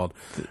what they're called.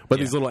 But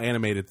these little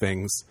animated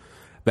things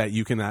that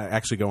you can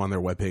actually go on their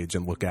webpage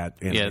and look at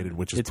animated,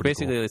 which is it's pretty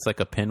basically cool. it's like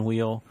a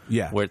pinwheel,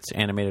 Yeah. where it's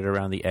animated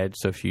around the edge.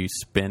 So if you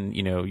spin,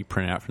 you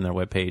print it out from their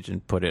webpage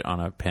and put it on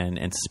a pen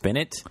and spin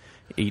it.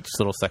 Each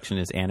little section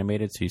is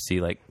animated, so you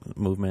see like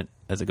movement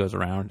as it goes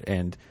around.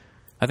 And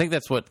I think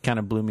that's what kind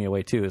of blew me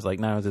away too. Is like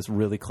now it's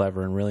really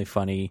clever and really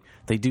funny.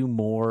 They do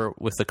more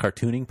with the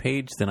cartooning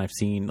page than I've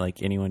seen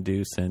like anyone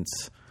do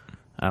since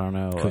I don't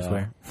know. Chris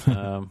Ware. I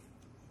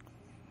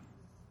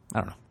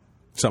don't know.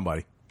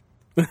 Somebody.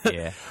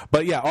 Yeah.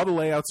 But yeah, all the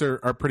layouts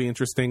are pretty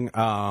interesting.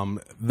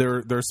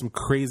 There's some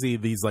crazy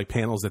these like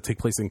panels that take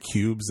place in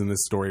cubes in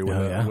this story with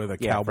with a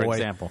Yeah, for cowboy,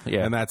 example.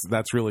 Yeah. and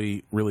that's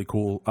really really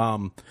cool.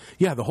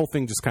 Yeah, the whole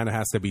thing just kind of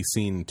has to be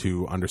seen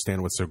to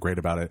understand what's so great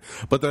about it.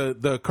 But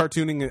the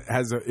cartooning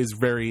is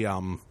very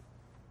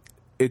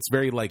it's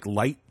very like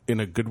light in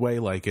a good way.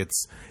 Like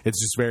it's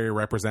just very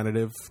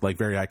representative, like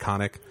very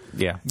iconic.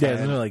 Yeah. Yeah,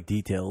 there's no like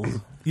details.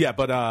 Yeah,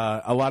 but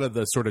a lot of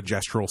the sort of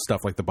gestural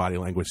stuff, like the body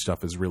language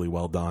stuff, is really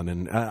well done,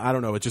 and I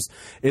don't know,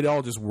 it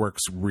all just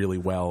works really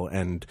well,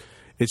 and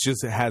it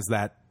has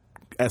that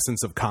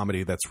essence of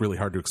comedy that's really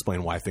hard to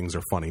explain why things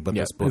are funny. But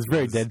Yeah, this book It's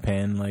very is-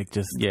 deadpan, like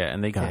just Yeah,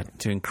 and they God. get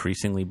to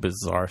increasingly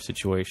bizarre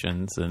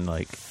situations and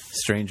like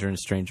stranger and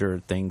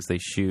stranger things they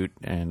shoot,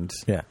 and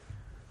yeah.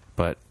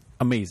 but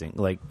amazing.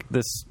 Like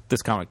this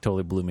comic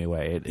totally blew me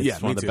away. It's Yeah,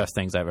 one me of the too. best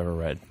things I've ever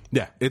read.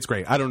 Yeah, it's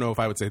great. I don't know if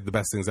I would say the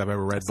best things I've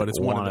ever read, but it's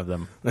one one of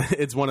them.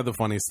 It's one of the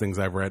funniest things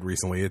I've read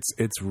recently.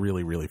 It's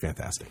really really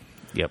fantastic.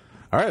 Yep.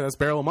 All right, that's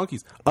Barrel of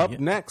Monkeys. Up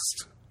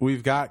next,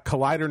 we've got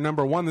Collider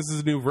 #1. This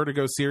is a new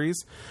Vertigo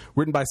series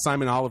written by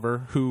Simon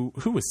Oliver. Who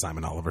is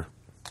Simon Oliver?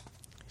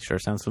 Sure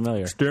sounds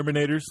familiar.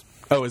 Exterminators.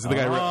 Oh, is it the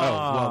guy? Oh,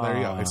 well, there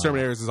you go.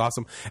 Exterminators is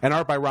awesome. And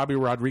art by Robbie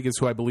Rodriguez,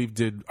 who I believe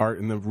did art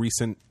in the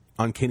recent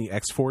Uncanny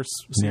X-Force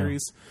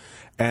series.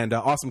 And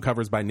awesome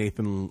covers by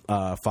Nathan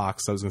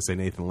Fox. I was going to say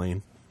Nathan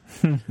Lane.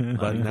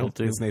 But no,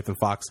 it's Nathan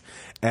Fox.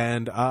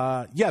 And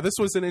yeah, this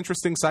was an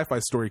interesting sci-fi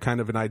story,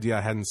 kind of an idea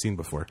I hadn't seen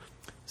before.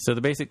 So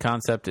the basic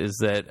concept is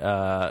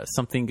that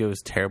something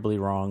goes terribly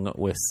wrong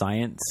with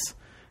science.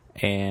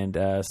 And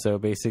so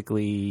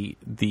basically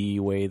the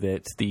way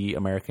that the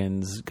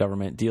Americans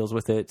government deals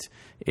with it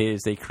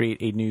is they create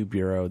a new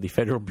bureau, the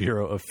Federal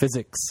Bureau of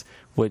Physics,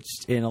 which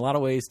in a lot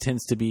of ways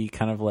tends to be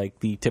kind of like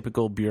the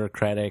typical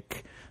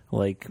bureaucratic,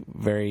 like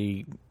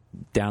very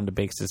down to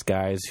basics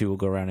guys who will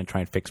go around and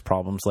try and fix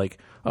problems like,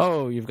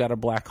 oh, you've got a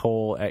black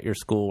hole at your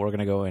school, we're going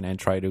to go in and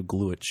try to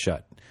glue it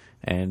shut.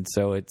 And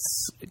so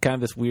it's kind of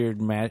this weird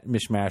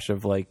mishmash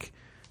of like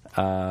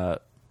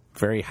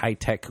very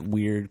high-tech,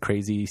 weird,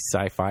 crazy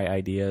sci-fi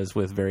ideas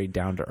with very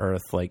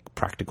down-to-earth, like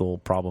practical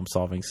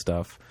problem-solving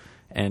stuff.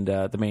 And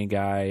the main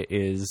guy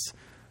is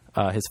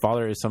his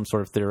father is some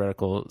sort of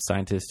theoretical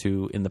scientist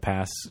who in the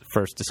past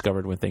first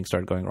discovered when things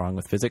started going wrong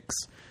with physics.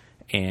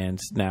 And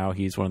now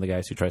he's one of the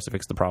guys who tries to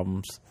fix the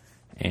problems.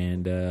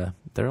 And there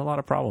are a lot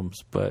of problems.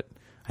 But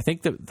I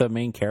think the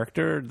main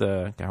character,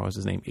 what was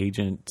his name?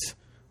 Agent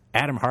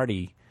Adam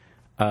Hardy,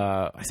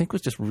 I think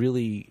was just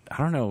really, I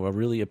don't know, a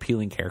really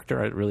appealing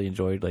character. I really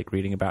enjoyed like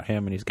reading about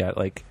him. And he's got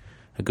like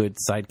a good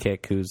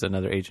sidekick who's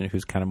another agent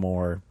who's kind of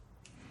more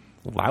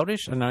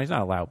loudish. No, he's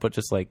not loud, but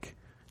just like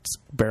just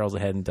barrels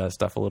ahead and does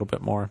stuff a little bit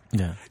more.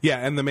 Yeah.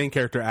 Yeah, and the main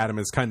character, Adam,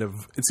 is kind of,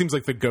 it seems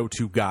like the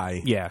go-to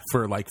guy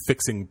for like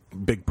fixing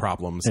big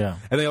problems. Yeah.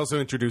 And they also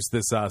introduced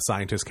this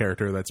scientist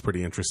character that's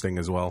pretty interesting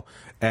as well.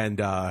 And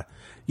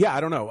yeah,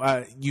 I don't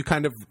know. You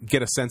kind of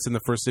get a sense in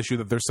the first issue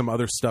that there's some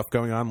other stuff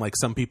going on. Like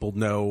some people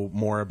know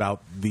more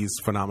about these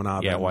phenomena.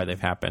 Yeah, than- why they've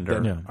happened,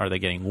 or are they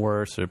getting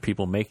worse, or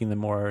people making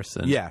them worse?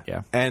 And, Yeah.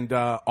 yeah. And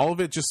all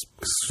of it just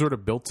sort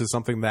of built to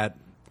something that,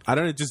 I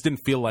don't know, it just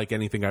didn't feel like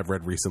anything I've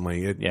read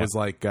recently. It was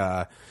like,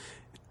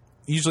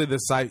 usually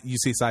you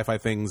see sci-fi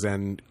things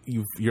and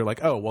you're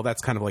like, oh, well,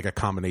 that's kind of like a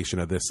combination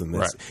of this and this.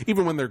 Right.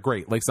 Even when they're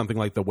great, like something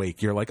like The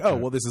Wake, you're like, oh,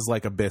 well, this is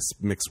like Abyss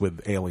mixed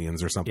with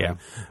Aliens or something. Yeah.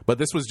 But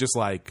this was just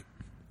like,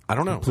 I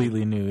don't know.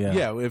 Completely new, yeah.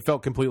 Yeah, it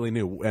felt completely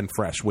new and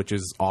fresh, which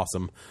is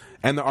awesome.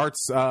 And the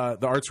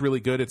art's really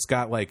good. It's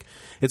got like,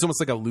 it's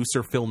almost like a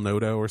looser Phil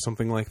Noto or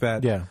something like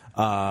that. Yeah.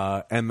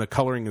 And the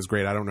coloring is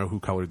great. I don't know who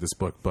colored this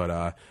book,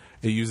 but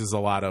it uses a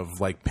lot of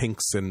like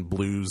pinks and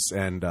blues,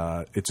 and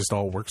it just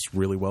all works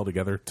really well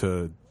together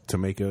to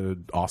make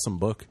an awesome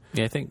book.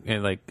 Yeah, I think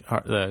like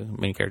the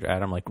main character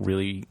Adam like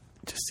really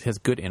just has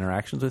good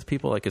interactions with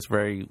people. Like, it's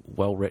very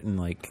well written,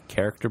 like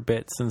character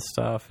bits and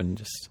stuff, and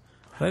just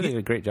I think they did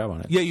a great job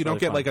on it. Yeah, you don't Really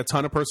get fun. like a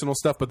ton of personal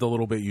stuff, but the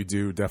little bit you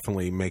do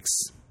definitely makes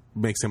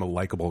him a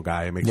likable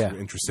guy. It makes Yeah. you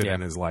interested Yeah.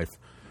 in his life.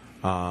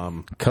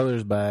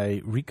 Colors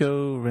by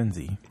Rico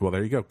Renzi. Well,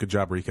 there you go. Good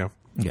job, Rico.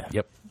 Yeah.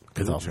 Yep.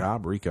 Good awesome.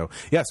 job, Rico.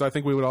 Yeah, so I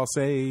think we would all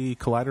say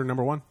Collider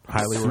 #1.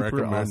 Highly Super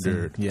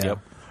recommended. awesome. Yeah. Yep.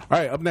 All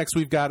right, up next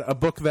we've got a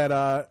book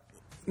that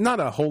not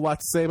a whole lot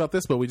to say about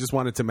this, but we just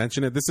wanted to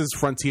mention it. This is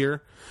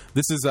Frontier.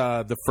 This is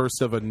the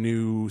first of a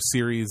new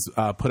series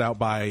put out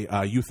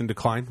by Youth in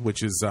Decline,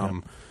 which is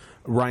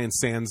Ryan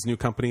Sand's new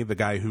company, the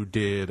guy who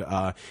did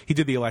he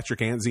did the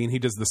Electric Ant Zine. He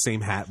does the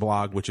Same Hat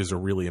blog, which is a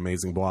really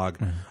amazing blog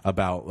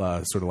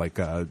about sort of like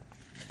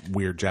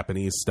weird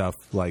Japanese stuff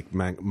like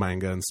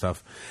manga and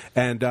stuff.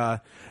 And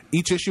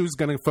each issue is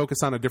going to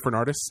focus on a different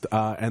artist,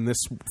 and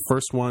this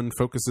first one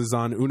focuses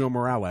on Uno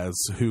Morales,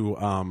 who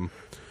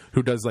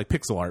does like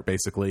pixel art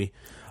basically.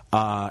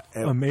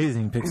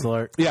 Amazing pixel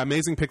art. Yeah,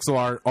 amazing pixel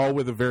art, all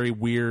with a very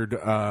weird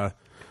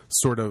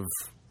sort of,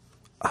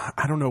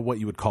 I don't know what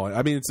you would call it.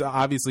 I mean, it's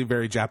obviously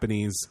very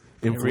Japanese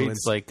It influence.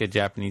 reads like a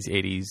Japanese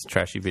 80s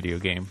trashy video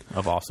game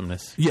of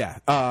awesomeness. Yeah,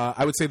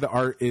 I would say the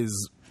art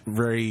is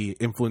very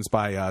influenced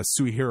by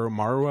Suihiro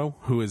Maruo,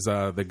 who is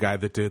the guy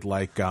that did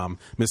like Mr.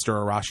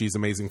 Arashi's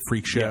Amazing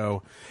Freak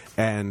Show,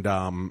 and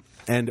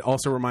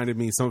also reminded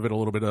me some of it a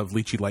little bit of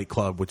Lychee Light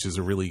Club, which is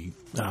a really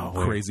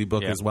crazy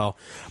book Yeah. as well.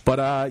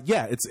 But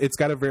yeah, it's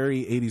got a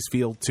very 80s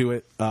feel to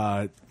it.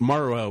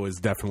 Maruo is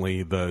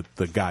definitely the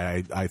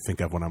guy I think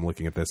of when I'm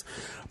looking at this.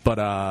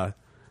 But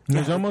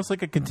There's almost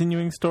like a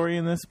continuing story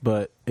in this,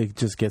 but it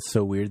just gets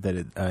so weird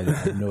that I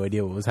had no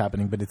idea what was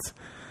happening. But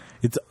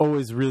it's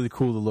always really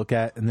cool to look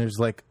at, and there's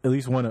like at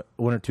least one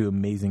or two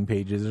amazing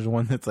pages. There's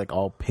one that's like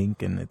all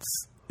pink, and it's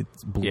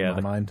blew Yeah, my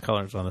the mind.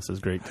 colors on this is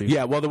great too.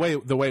 yeah, well, the way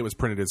it was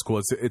printed is cool.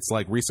 It's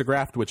like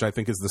risographed, which I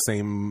think is the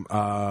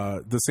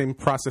same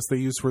process they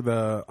use for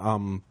the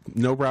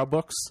No Brow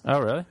books. Oh,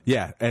 really?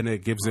 Yeah, and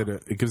it gives it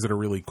a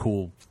really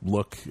cool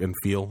look and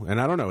feel. And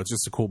I don't know, it's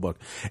just a cool book.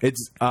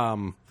 It's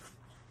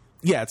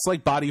yeah, it's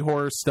like body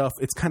horror stuff.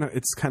 It's kind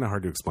of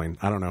hard to explain.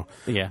 I don't know.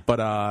 Yeah.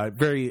 But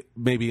very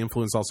maybe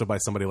influenced also by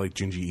somebody like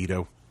Junji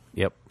Ito.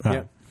 Yep.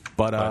 Yeah.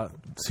 But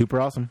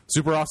Super awesome.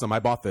 super awesome. I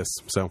bought this,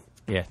 so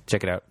Yeah,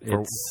 check it out.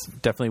 It's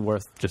definitely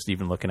worth just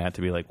even looking at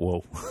to be like,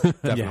 whoa.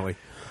 definitely.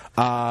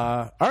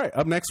 All right,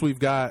 up next we've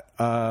got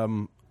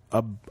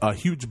a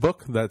huge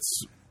book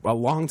that's a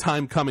long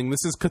time coming.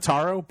 This is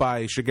Kataro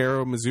by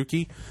Shigeru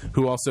Mizuki,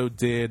 who also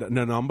did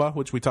Nanamba,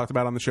 which we talked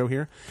about on the show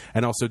here,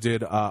 and also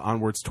did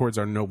Onwards Towards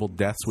Our Noble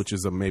Deaths, which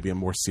is maybe a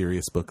more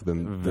serious book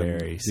than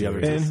Very the other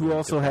serious. And two. who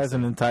also has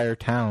an entire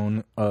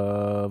town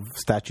of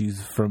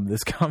statues from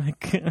this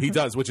comic. He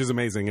does, which is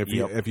amazing if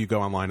you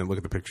go online and look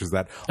at the pictures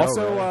of that.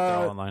 Also, really? They're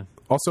all online.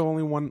 also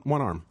only one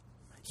arm.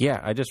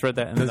 Yeah, I just read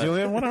that. Does he only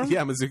have one arm?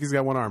 Yeah, Mizuki's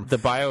got one arm. The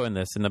bio in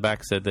the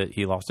back said that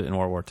he lost it in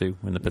World War II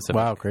in the Pacific.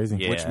 Wow, crazy.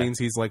 Yeah. Which means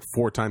he's like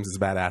 4 times as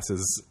badass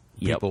as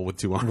Yep. people with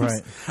 2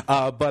 arms.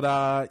 Right.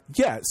 But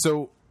yeah,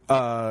 so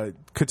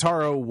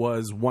Kataro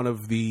was one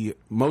of the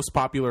most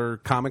popular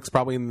comics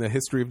probably in the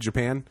history of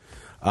Japan.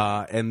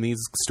 And these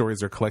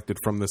stories are collected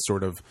from the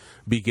sort of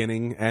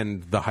beginning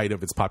and the height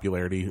of its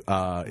popularity in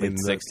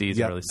the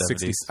 60s, early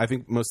 70s. I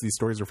think most of these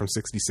stories are from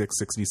 66,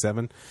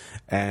 67.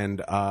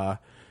 And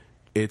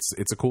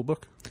it's a cool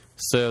book.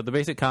 So the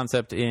basic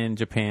concept in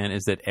Japan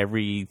is that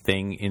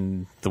everything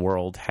in the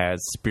world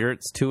has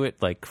spirits to it,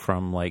 like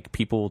from like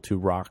people to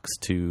rocks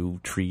to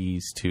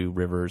trees to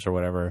rivers or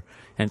whatever.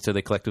 And so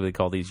they collectively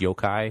call these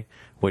yokai,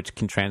 which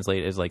can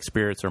translate as like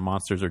spirits or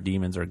monsters or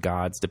demons or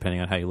gods,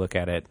 depending on how you look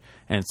at it.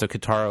 And so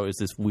Kataro is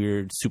this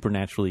weird,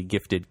 supernaturally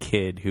gifted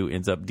kid who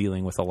ends up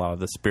dealing with a lot of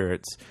the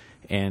spirits.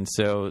 And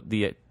so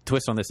the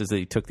twist on this is that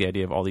he took the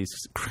idea of all these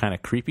kind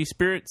of creepy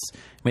spirits,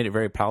 made it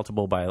very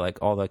palatable by like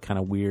all the kind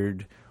of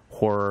weird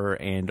horror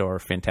and or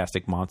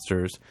fantastic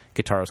monsters.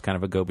 Kataro's kind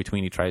of a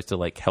go-between. He tries to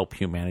like help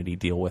humanity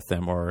deal with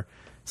them, or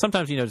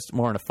sometimes, just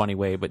more in a funny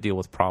way, but deal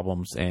with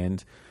problems.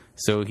 And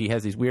so he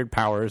has these weird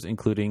powers,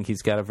 including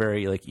he's got a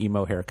very like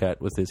emo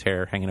haircut with his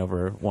hair hanging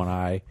over one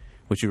eye,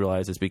 which you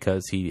realize is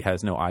because he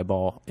has no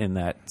eyeball in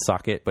that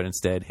socket, but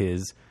instead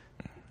his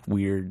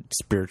weird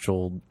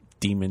spiritual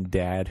demon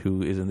dad,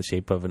 who is in the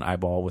shape of an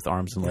eyeball with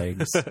arms and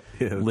legs,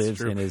 lives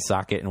true. in his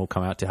socket and will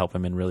come out to help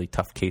him in really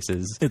tough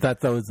cases. I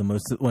thought that was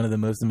one of the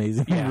most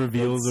amazing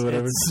reveals or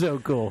whatever. It's so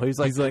cool. He's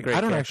like,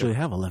 I don't actually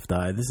have a left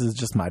eye. This is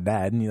just my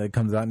dad. And he like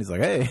comes out and he's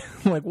like, hey.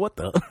 I'm like, what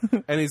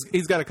the? And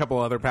he's got a couple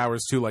other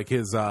powers too, like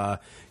his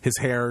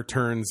hair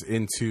turns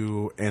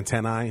into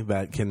antennae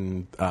that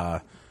can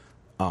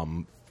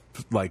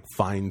like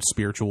find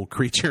spiritual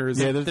creatures.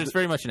 Yeah, There's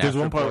very much an there's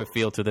one Astro Boy part-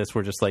 feel to this,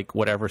 where just like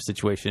whatever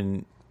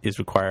situation is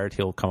required,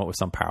 he'll come up with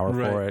some power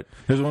for it.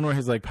 There's one where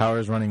his like power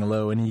is running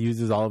low, and he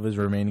uses all of his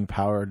remaining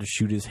power to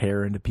shoot his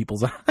hair into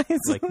people's eyes,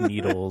 like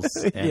needles,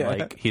 and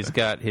like he's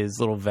got his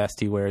little vest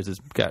he wears has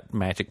got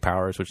magic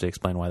powers, which they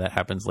explain why that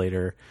happens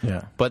later.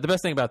 Yeah. But the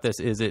best thing about this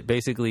is it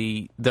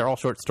basically they're all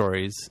short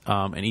stories,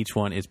 and each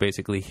one is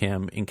basically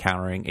him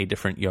encountering a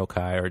different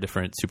yokai or a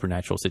different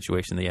supernatural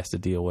situation that he has to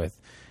deal with,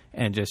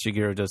 and just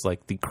Shigeru does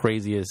like the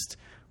craziest,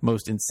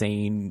 most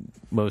insane,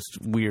 most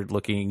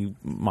weird-looking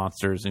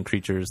monsters and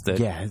creatures that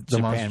the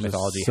Japan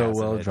mythology so has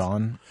in well it.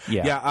 drawn.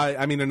 Yeah,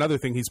 I mean, another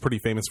thing he's pretty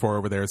famous for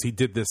over there is he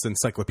did this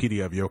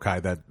encyclopedia of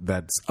yokai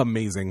that's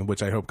amazing,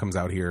 which I hope comes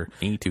out here.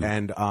 Me too.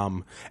 And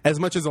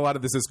as much as a lot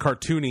of this is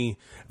cartoony,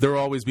 there will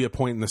always be a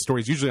point in the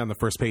stories, usually on the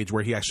first page,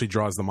 where he actually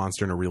draws the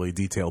monster in a really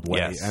detailed way,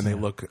 Yes. and they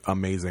look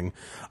amazing.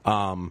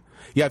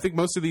 I think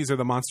most of these are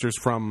the monsters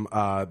from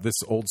this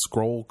old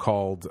scroll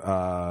called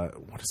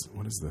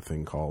what is the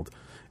thing called?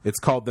 It's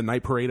called The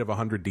Night Parade of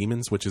 100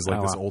 Demons, which is like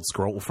this old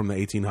scroll from the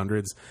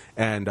 1800s.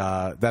 And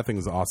that thing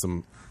is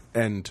awesome.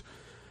 And,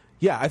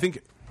 yeah, I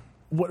think...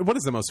 What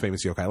is the most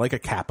famous yokai? Like a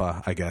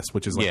kappa, I guess,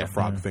 which is like a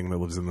frog thing that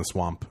lives in the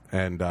swamp.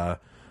 And, I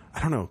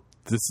don't know.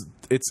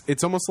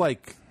 It's almost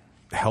like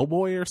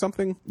Hellboy or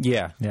something.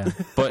 Yeah. Yeah.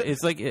 But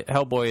it's like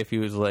Hellboy if he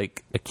was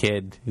like a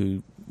kid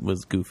who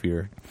was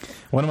goofier.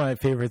 One of my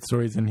favorite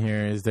stories in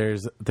here is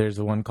there's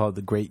one called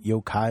the Great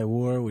Yokai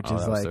War, which is that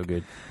was like so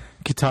good.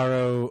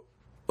 Kitaro.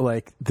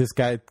 Like this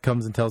guy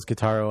comes and tells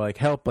Kitaro, like,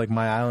 help, like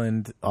my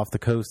island off the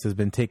coast has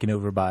been taken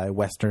over by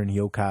Western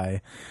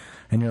yokai.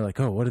 And you're like,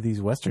 oh, what are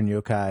these Western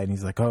yokai? And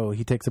he's like, oh,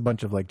 he takes a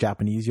bunch of like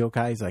Japanese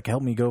yokai. He's like,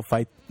 help me go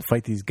fight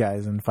these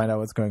guys and find out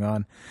what's going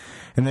on.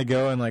 And they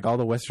go, and like all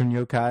the Western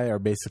yokai are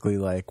basically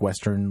like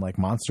Western like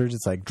monsters.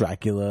 It's like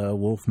Dracula,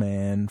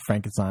 Wolfman,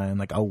 Frankenstein,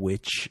 like a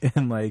witch,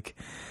 and like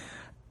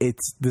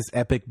it's this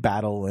epic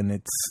battle, and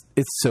it's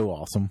so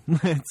awesome.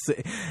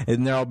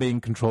 And they're all being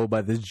controlled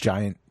by this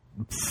giant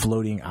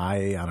floating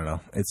eye. I don't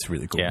know. It's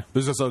really cool. Yeah.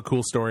 There's also a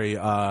cool story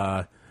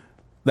that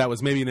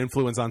was maybe an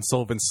influence on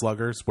Sylvan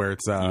Sluggers, where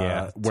it's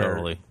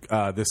totally.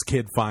 This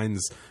kid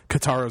finds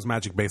Kataro's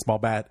magic baseball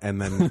bat,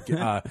 and then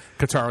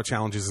Kataro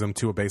challenges him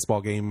to a baseball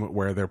game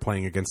where they're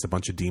playing against a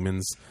bunch of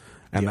demons.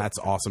 And that's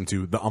awesome,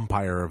 too. The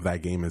umpire of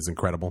that game is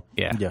incredible.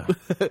 Yeah. Yeah.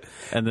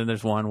 And then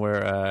there's one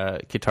where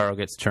Kitaro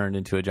gets turned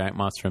into a giant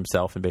monster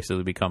himself and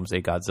basically becomes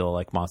a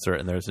Godzilla-like monster.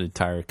 And there's an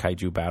entire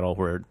kaiju battle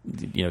where,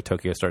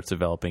 Tokyo starts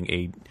developing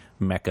a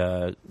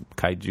mecha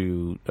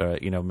kaiju,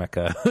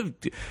 mecha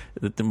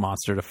the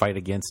monster to fight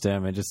against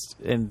him.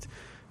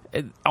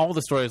 And all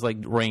the stories like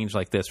range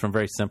like this, from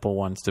very simple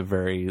ones to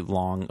very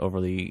long,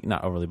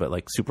 not overly, but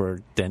like super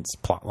dense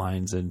plot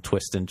lines and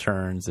twists and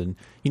turns, and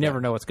you never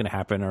know what's going to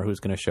happen or who's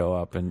going to show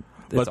up, and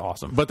it's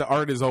awesome. But the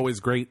art is always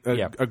great.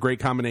 A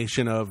great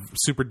combination of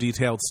super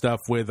detailed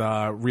stuff with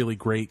really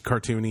great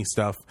cartoony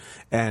stuff,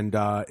 and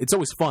it's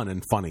always fun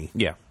and funny.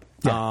 Yeah.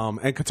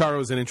 And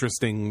Kataro is an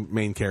interesting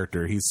main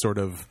character. He's sort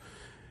of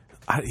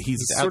he's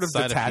sort of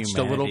outside of detached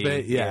a little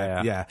bit.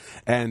 humanity. Yeah.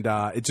 And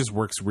it just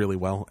works really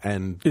well.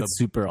 And It's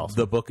super awesome.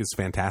 The book is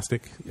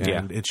fantastic.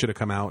 And it should have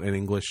come out in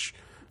English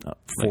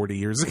 40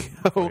 years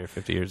ago. 40 or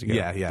 50 years ago.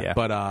 Yeah.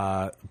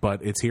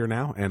 But it's here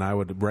now, and I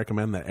would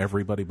recommend that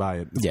everybody buy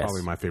it. It's Yes.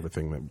 probably my favorite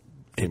thing that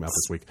came out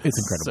this week. It's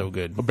incredible. So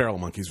good. Barrel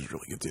Monkeys was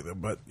really good too, though.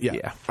 But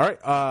Yeah. All right.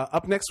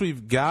 Up next,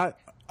 we've got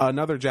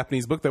another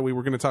Japanese book that we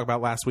were going to talk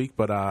about last week,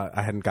 but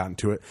I hadn't gotten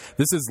to it.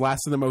 This is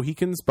Last of the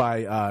Mohicans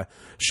by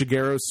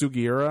Shigeru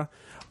Sugiura.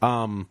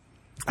 I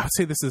would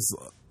say this is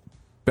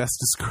best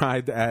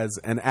described as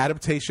an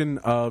adaptation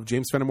of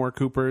James Fenimore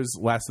Cooper's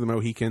Last of the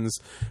Mohicans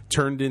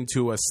turned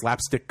into a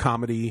slapstick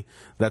comedy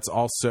that's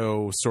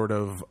also sort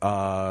of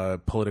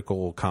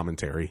political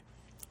commentary.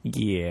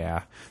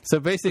 Yeah.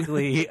 So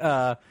basically,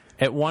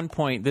 at one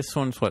point, this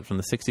one's from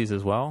the 60s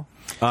as well?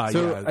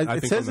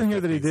 It says in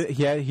here that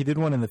he did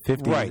one in the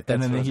 50s, Right,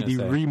 and that's then what I was he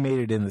gonna say. remade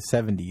it in the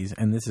 70s,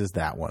 and this is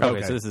that one.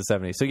 Okay, so this is the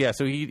 70s. So yeah,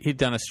 so he'd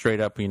done a straight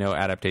up,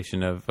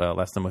 adaptation of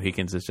Last of the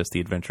Mohicans. It's just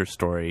the adventure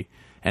story.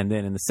 And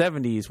then in the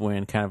 70s,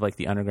 when kind of like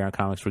the underground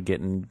comics were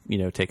getting,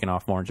 taken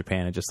off more in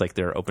Japan, and just like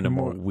they're open to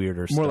more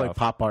weirder stuff. More like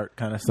pop art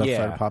kind of stuff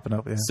started popping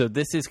up. Yeah. So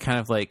this is kind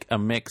of like a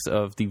mix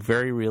of the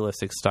very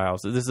realistic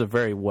styles. This is a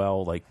very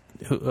well,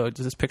 does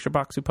this Picture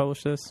Box who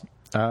published this?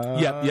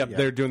 Yep.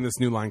 They're doing this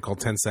new line called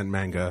 10-cent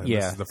manga.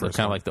 Yeah, This is the first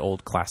kind of one. like the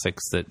old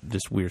classics that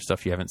just weird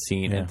stuff you haven't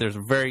seen. Yeah. And there's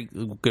very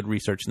good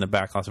research in the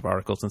back, lots of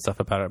articles and stuff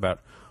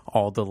about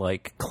all the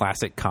like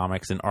classic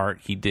comics and art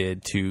he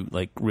did to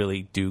like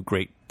really do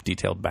great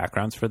detailed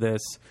backgrounds for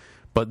this.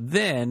 But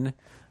then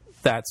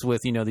that's with,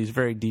 these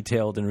very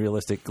detailed and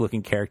realistic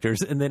looking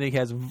characters. And then he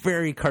has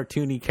very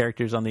cartoony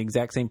characters on the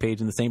exact same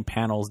page in the same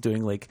panels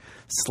doing like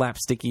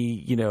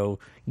slapsticky,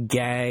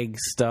 gag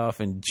stuff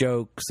and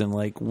jokes and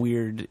like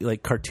weird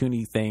like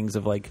cartoony things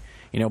of like,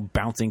 you know,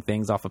 bouncing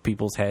things off of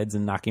people's heads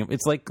and knocking them.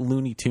 It's like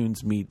Looney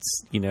Tunes meets,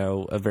 you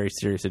know, a very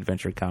serious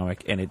adventure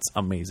comic, and it's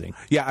amazing.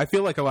 Yeah, I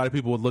feel like a lot of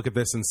people would look at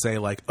this and say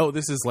like, "Oh,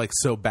 this is like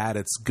so bad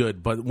it's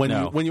good." But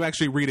when you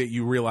actually read it,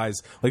 you realize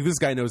like this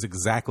guy knows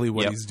exactly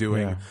what he's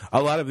doing. Yeah.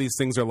 A lot of these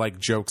things are like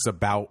jokes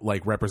about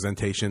like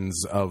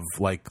representations of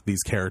like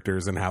these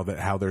characters and how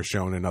they're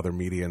shown in other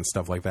media and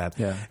stuff like that.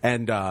 Yeah.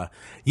 And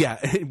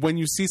when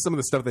you see some of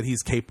the stuff that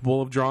he's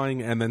capable of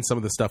drawing, and then some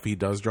of the stuff he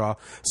does draw,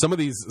 some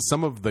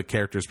of the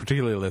characters,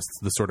 particularly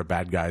the sort of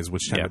bad guys,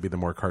 which tend to be the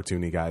more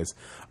cartoony guys,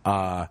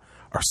 are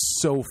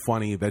so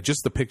funny that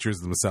just the pictures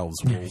themselves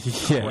will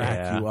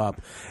crack you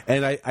up.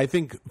 And I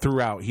think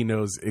throughout he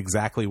knows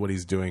exactly what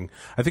he's doing.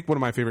 I think one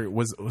of my favorite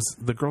was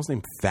the girl's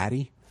name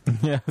Fatty.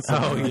 Yeah.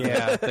 Oh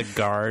yeah, the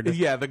guard.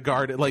 Yeah, the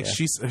guard. Like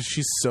she's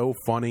so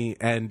funny,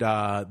 and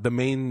the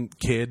main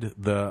kid,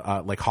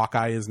 the like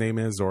Hawkeye, his name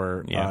is,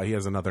 or he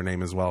has another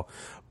name as well.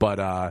 But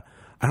I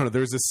don't know.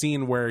 There's a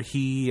scene where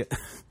he.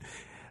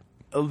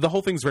 The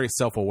whole thing's very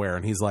self-aware,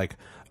 and he's like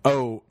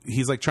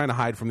trying to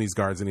hide from these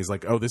guards, and he's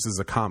like, "Oh, this is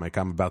a comic.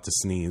 I'm about to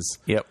sneeze."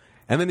 Yep.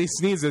 And then he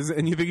sneezes,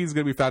 and you think he's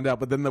going to be found out,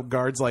 but then the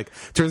guard's like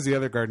turns to the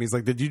other guard, and he's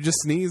like, "Did you just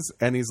sneeze?"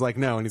 And he's like,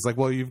 "No." And he's like,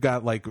 "Well, you've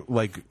got like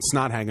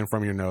snot hanging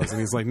from your nose." And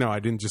he's like, "No,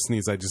 I didn't just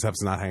sneeze. I just have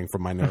snot hanging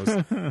from my nose."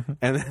 And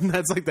then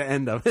that's like the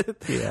end of it.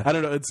 Yeah. I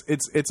don't know.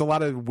 It's a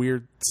lot of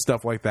weird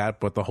stuff like that,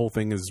 but the whole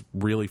thing is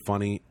really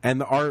funny, and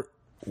the art,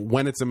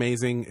 when it's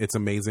amazing,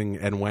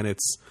 and when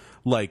it's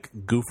like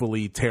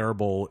goofily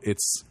terrible,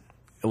 it's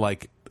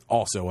like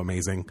also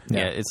amazing.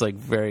 Yeah, it's like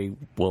very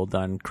well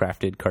done,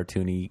 crafted,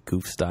 cartoony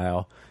goof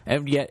style.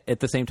 And yet, at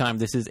the same time,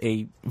 this is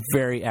a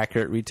very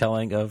accurate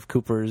retelling of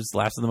Cooper's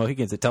Last of the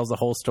Mohicans. It tells the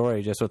whole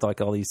story just with like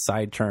all these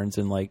side turns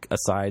and like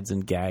asides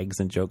and gags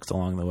and jokes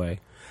along the way.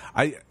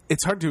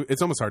 It's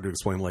almost hard to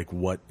explain like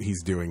what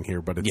he's doing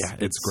here, but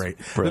it's great.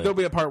 Brilliant. There'll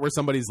be a part where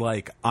somebody's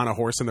like on a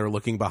horse and they're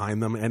looking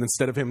behind them, and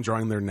instead of him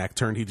drawing their neck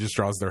turned, he just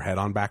draws their head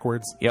on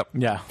backwards. Yep.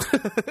 Yeah.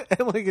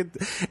 And like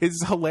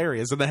it's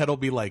hilarious, and the head will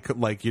be like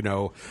you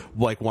know,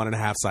 like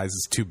 1.5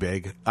 sizes too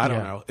big. I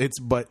don't know. It's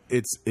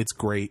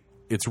great.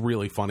 It's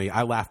really funny.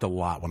 I laughed a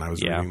lot when I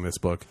was reading this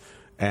book,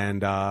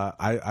 and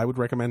I would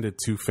recommend it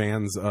to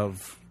fans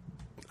of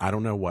I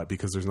don't know what,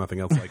 because there's nothing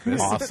else like this.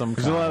 Awesome.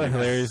 There's a lot of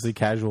hilariously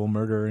casual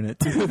murder in it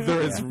too.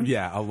 There is,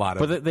 a lot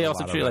of. But they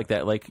also treat it like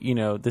that. Like, you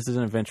know, this is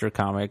an adventure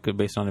comic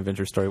based on an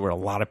adventure story where a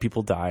lot of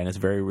people die, and it's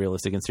very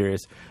realistic and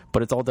serious.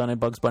 But it's all done in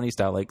Bugs Bunny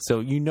style. Like, so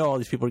you know all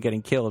these people are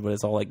getting killed, but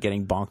it's all like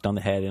getting bonked on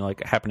the head and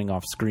like happening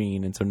off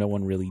screen, and so no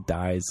one really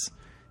dies.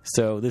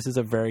 So this is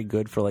a very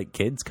good for like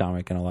kids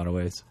comic in a lot of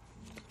ways.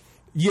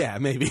 Yeah,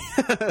 maybe.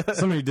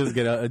 Somebody does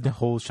get a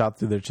hole shot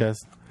through their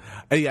chest.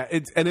 Yeah,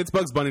 it's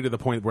Bugs Bunny to the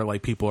point where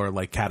like people are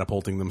like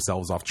catapulting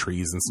themselves off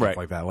trees and stuff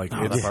like that. Like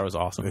that part was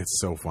awesome. It's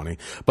so funny.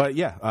 But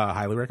yeah,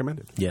 highly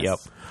recommended. Yes. Yep.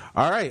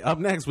 All right, up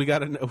next we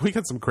got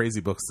some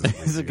crazy books.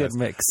 It's a good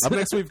mix. Up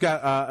next we've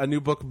got a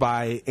new book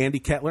by Andy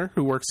Kettler,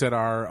 who works at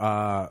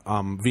our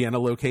Vienna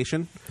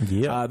location.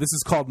 Yeah. This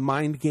is called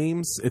Mind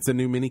Games. It's a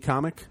new mini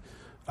comic,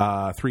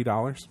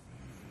 $3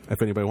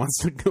 if anybody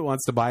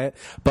wants to buy it.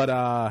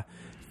 But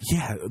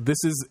yeah,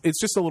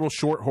 it's just a little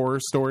short horror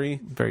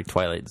story. Very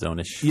Twilight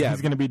Zone-ish. Yeah.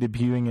 He's going to be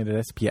debuting it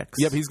at SPX.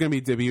 Yep, he's going to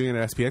be debuting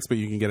at SPX, but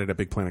you can get it at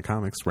Big Planet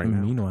Comics right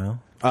now.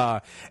 Meanwhile,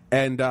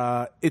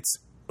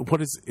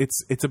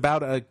 it's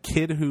about a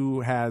kid who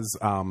has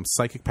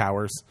psychic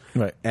powers,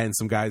 right, and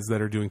some guys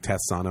that are doing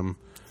tests on him,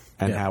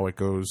 and how it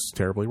goes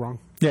terribly wrong.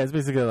 Yeah, it's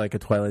basically like a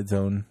Twilight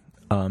Zone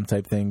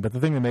type thing. But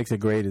the thing that makes it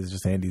great is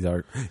just Andy's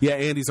art. Yeah,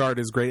 Andy's art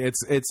is great.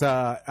 It's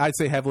I'd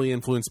say heavily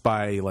influenced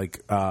by like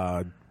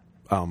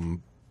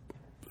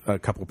a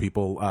couple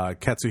people,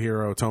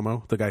 Katsuhiro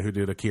Otomo, the guy who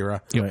did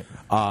Akira. Right.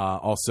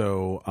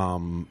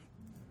 Also,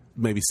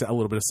 maybe a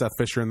little bit of Seth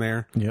Fisher in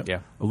there. Yep.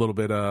 Yeah. A little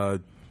bit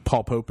of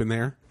Paul Pope in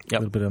there. A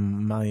little bit of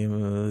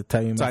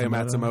Taiyo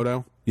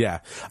Matsumoto. Yeah.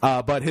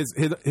 But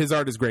his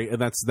art is great,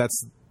 and that's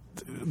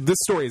this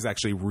story is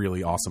actually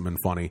really awesome and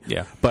funny.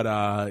 Yeah.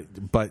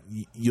 But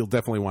you'll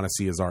definitely want to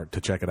see his art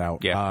to check it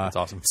out. Yeah, that's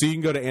awesome. So you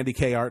can go to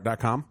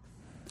andykart.com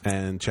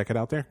and check it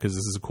out there, because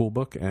this is a cool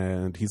book,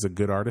 and he's a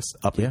good artist,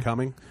 up and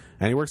coming,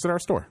 and he works at our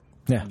store.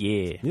 Yeah.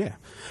 Yeah.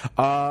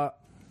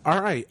 All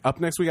right, up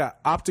next we got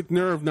Optic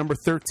Nerve number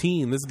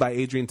 13. This is by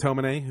Adrian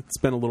Tomine. It's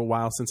been a little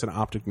while since an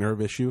Optic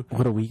Nerve issue.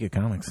 What a week of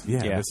comics.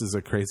 Yeah, this is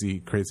a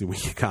crazy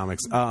week of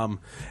comics.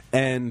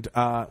 And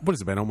what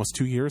has it been, almost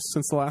 2 years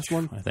since the last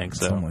one? I think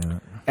so. Something like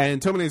that.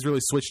 And Tomine's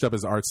really switched up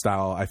his art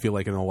style, I feel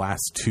like, in the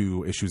last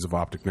 2 issues of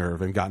Optic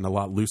Nerve, and gotten a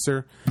lot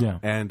looser. Yeah.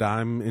 And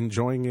I'm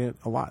enjoying it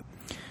a lot.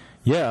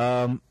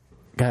 Yeah,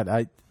 God,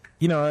 I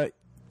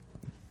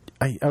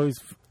always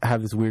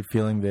have this weird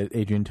feeling that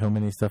Adrian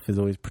Tomine stuff is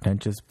always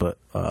pretentious, but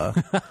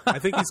I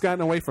think he's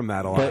gotten away from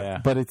that a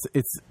lot. but it's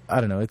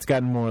I don't know, it's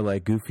gotten more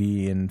like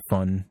goofy and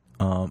fun.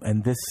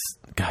 And this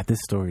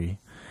story,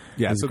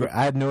 Yeah, It was so great.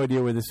 I had no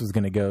idea where this was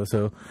going to go.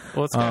 So,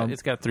 Well,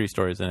 it's got 3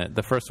 stories in it.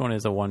 The first one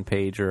is a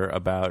 1-pager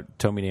about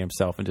Tomine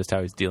himself and just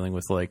how he's dealing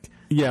with like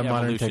Yeah, the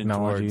modern evolution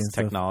technology towards and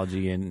stuff.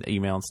 technology and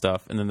email and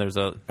stuff. And then there's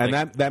a And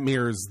that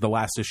mirrors the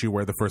last issue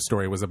where the first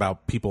story was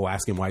about people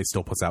asking why he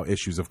still puts out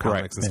issues of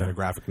comics Right. instead of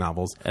graphic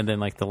novels. and then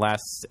like the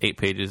last 8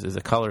 pages is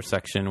a color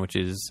section, which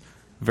is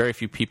very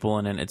few people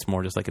in it. It's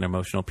more just like an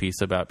emotional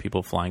piece about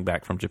people flying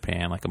back from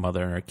Japan, like a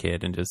mother and her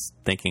kid, and just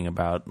thinking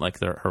about like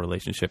her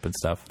relationship and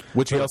stuff.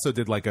 Which he also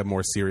did like a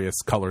more serious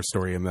color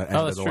story in the end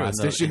of that's the true. last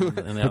And issue.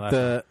 and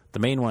But the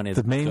main one is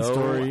the main Go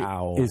story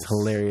Owls. is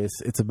hilarious.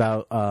 It's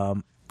about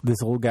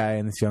this old guy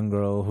and this young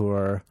girl who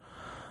are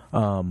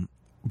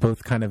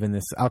both kind of in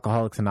this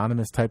Alcoholics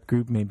Anonymous type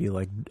group, maybe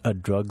like a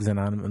Drugs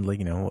Anonymous,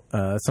 like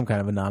some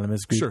kind of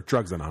anonymous group. Sure,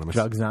 Drugs Anonymous.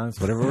 Drugs Anonymous,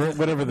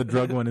 whatever the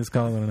drug one is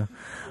called. I don't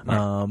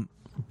know.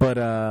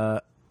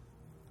 But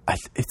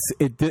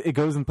it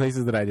goes in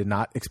places that I did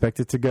not expect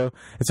it to go.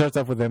 It starts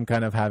off with them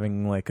kind of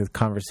having like a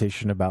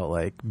conversation about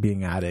like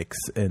being addicts,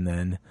 and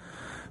then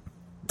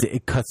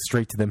it cuts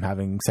straight to them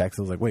having sex.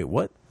 I was like, wait,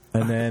 what?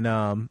 And then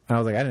I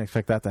was like, I didn't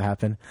expect that to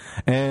happen.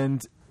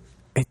 And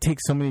it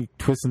takes so many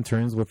twists and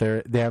turns with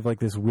they have like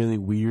this really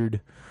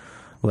weird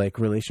like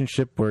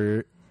relationship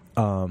where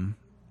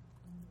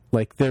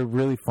like they're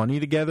really funny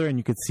together, and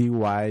you could see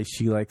why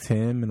she likes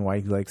him and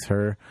why he likes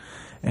her,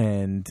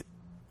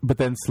 but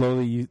then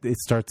slowly it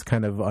starts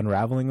kind of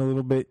unraveling a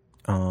little bit.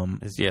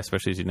 Yeah,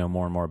 especially as you know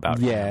more and more about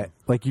him. Yeah,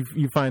 like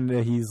you find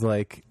that he's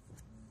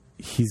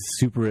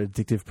super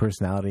addictive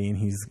personality, and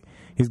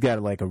he's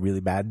got like a really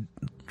bad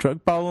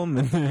drug problem,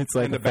 and it's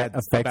like And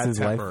affects bad his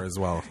life temper as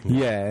well.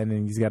 Yeah, and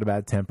then he's got a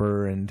bad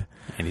temper, and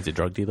he's a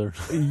drug dealer.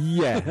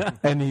 yeah,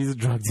 and he's a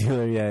drug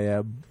dealer.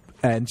 Yeah,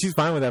 and she's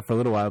fine with that for a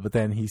little while, but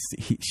then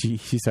she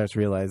starts to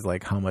realize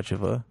like how much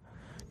of a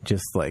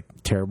just like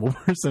terrible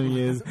person he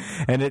is,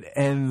 and it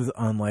ends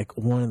on like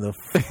one of the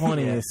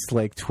funniest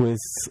like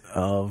twists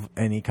of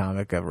any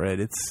comic I've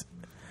read.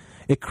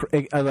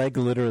 I like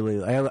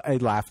literally I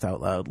laughed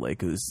out loud.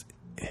 Like it was,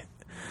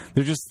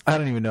 they're just, I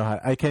don't even know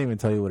I can't even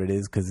tell you what it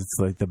is because it's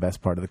like the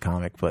best part of the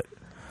comic, but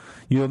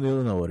you'll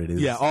know what it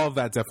is. Yeah, all of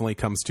that definitely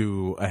comes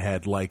to a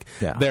head. Like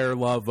their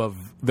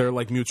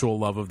mutual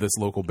love of this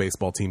local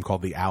baseball team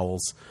called the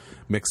Owls,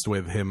 mixed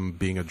with him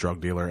being a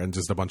drug dealer and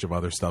just a bunch of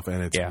other stuff,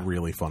 and it's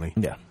really funny.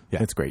 Yeah,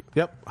 it's great.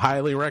 Yep,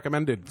 highly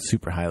recommended.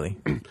 Super highly.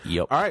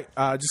 Yep. All right,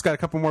 just got a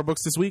couple more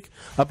books this week.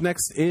 Up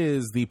next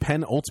is the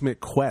Penultimate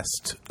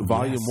Quest,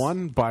 Volume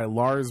 1 by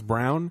Lars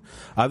Brown.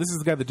 This is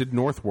the guy that did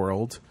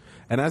Northworld.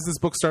 And as this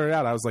book started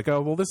out, I was like,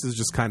 oh, well, this is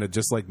just kind of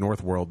just like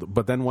Northworld.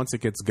 But then once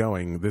it gets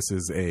going, this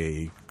is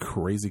a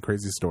crazy,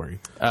 crazy story.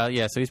 So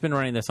he's been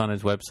running this on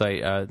his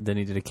website. Then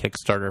he did a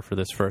Kickstarter for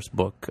this first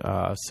book.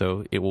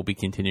 So it will be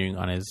continuing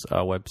on his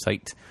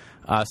website.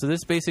 So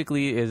this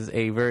basically is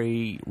a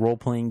very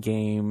role-playing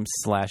game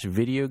 /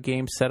 video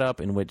game setup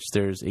in which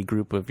there's a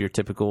group of your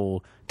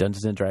typical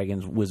Dungeons &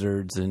 Dragons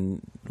wizards and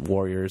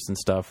warriors and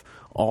stuff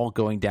all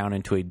going down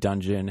into a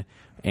dungeon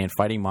and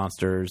fighting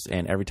monsters,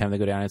 and every time they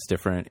go down it's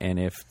different, and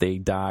if they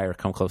die or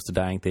come close to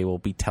dying, they will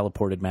be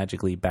teleported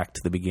magically back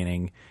to the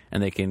beginning,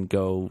 and they can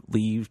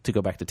leave to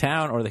go back to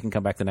town, or they can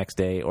come back the next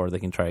day, or they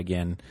can try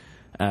again.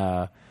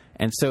 And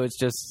so it's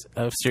just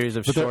a series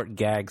of short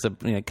gags, of,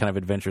 kind of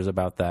adventures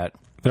about that.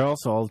 They're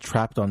also all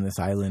trapped on this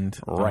island,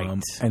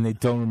 Right. And they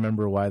don't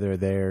remember why they're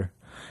there.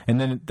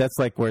 And then that's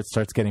like where it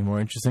starts getting more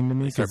interesting to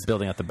me. Start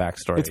building out the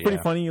backstory. It's pretty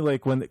funny,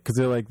 like because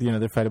they're like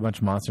they fight a bunch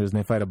of monsters and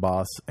they fight a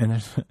boss, and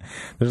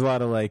there's a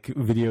lot of like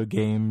video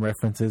game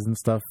references and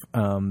stuff.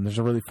 There's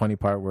a really funny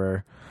part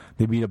where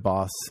they beat a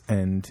boss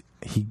and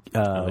he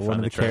one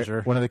of the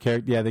characters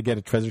they get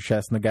a treasure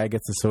chest and the guy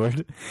gets a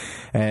sword,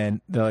 and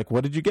they're like,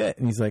 "What did you get?"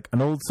 And he's like,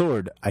 "An old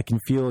sword. I can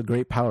feel a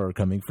great power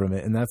coming from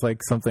it." And that's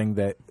like something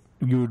that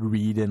you would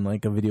read in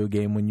like a video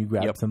game when you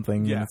grab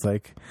something, and it's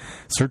like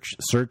search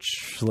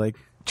like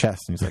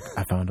chest, and he's like,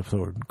 I found a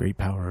sword, great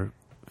power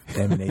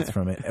emanates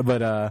from it.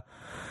 But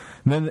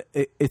then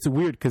it's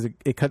weird because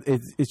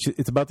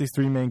it's about these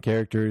 3 main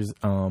characters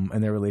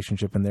and their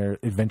relationship, and they're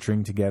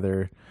adventuring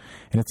together,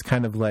 and it's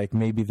kind of like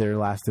maybe their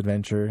last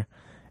adventure,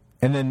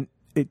 and then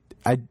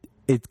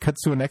it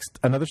cuts to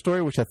another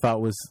story which I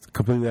thought was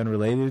completely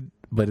unrelated,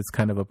 but it's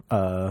kind of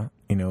a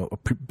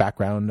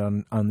background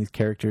on these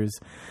characters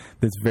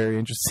that's very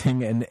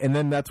interesting, and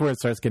then that's where it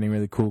starts getting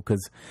really cool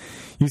because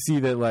you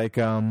see that like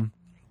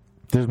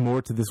there's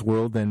more to this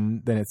world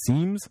than it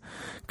seems,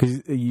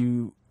 because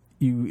you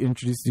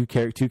introduce two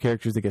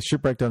characters that get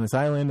shipwrecked on this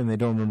island, and they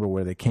don't remember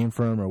where they came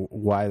from or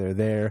why they're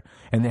there,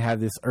 and they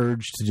have this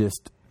urge to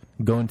just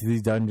go into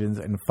these dungeons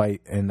and fight,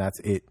 and that's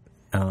it.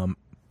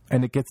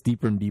 And it gets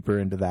deeper and deeper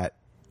into that.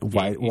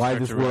 Why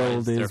this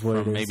world is what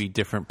it is. Maybe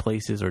different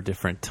places or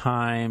different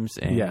times,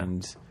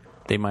 and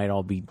they might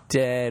all be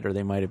dead, or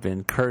they might have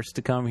been cursed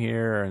to come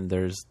here, and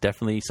there's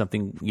definitely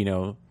something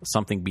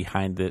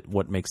behind it,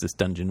 what makes this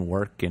dungeon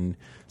work, and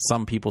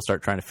some people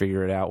start trying to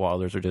figure it out while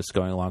others are just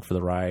going along for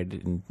the ride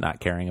and not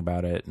caring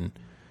about it, and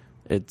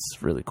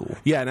It's really cool.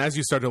 Yeah, and as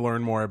you start to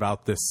learn more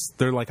about this,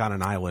 they're like on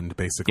an island,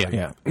 basically.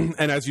 Yeah.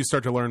 And as you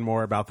start to learn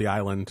more about the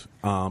island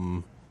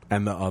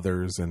and the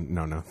others, and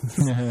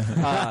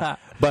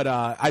but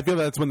I feel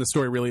that's when the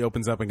story really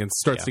opens up and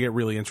starts to get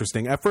really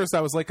interesting. At first,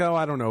 I was like, oh,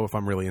 I don't know if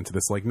I'm really into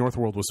this. Like,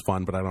 Northworld was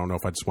fun, but I don't know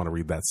if I just want to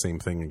read that same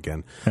thing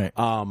again. Right.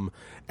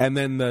 And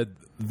then that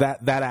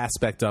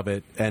aspect of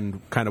it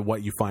and kind of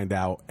what you find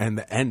out, and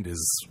the end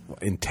is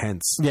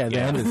intense. Yeah, the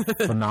end is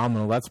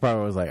phenomenal. That's the part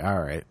where I was like, all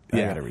right, I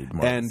gotta read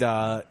more. And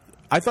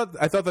I thought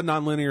the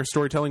nonlinear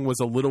storytelling was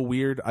a little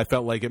weird. I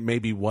felt like it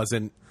maybe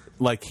wasn't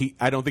like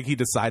I don't think he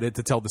decided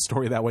to tell the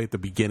story that way at the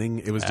beginning.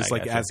 It was just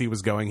like as he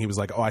was going, he was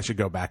like, oh, I should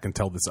go back and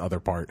tell this other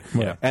part.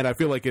 Yeah. And I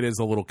feel like it is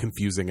a little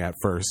confusing at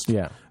first.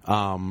 Yeah.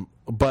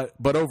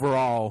 But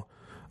overall,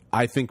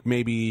 I think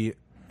maybe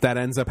that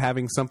ends up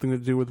having something to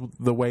do with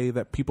the way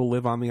that people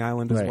live on the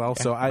island as Right. well.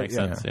 So Makes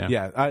sense,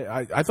 yeah.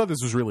 I thought this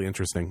was really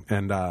interesting,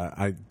 and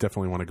I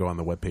definitely want to go on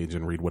the webpage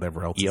and read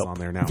whatever else is on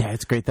there now. Yeah,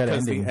 it's great that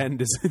Because ending. the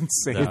end is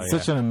insane. It's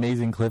such an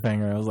amazing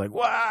cliffhanger. I was like,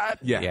 what?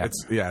 Yeah,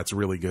 Yeah. it's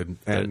really good,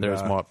 There- and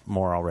There's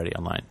more already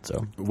online.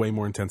 So way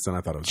more intense than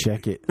I thought it was.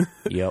 Check it.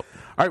 yep.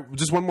 All right,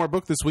 just one more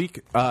book this week.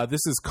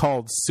 This is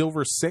called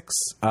Silver Six.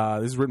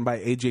 This is written by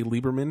A.J.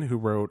 Lieberman, who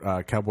wrote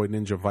Cowboy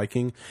Ninja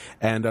Viking,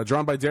 and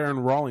drawn by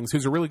Darren Rawlings,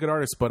 who's a really good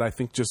artist, but I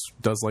think just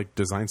does like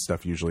design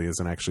stuff usually,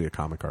 isn't actually a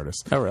comic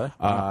artist. Oh, really?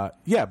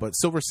 Yeah, but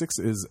Silver Six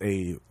is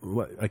a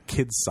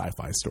kid's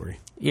sci-fi story.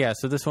 Yeah,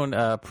 so this one,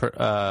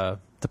 the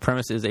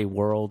premise is a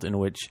world in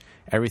which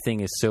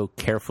everything is so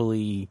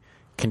carefully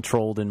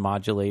controlled and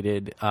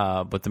modulated,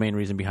 but the main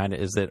reason behind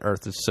it is that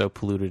Earth is so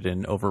polluted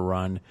and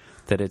overrun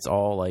that it's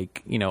all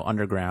like,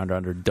 underground or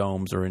under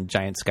domes or in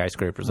giant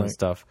skyscrapers and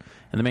stuff.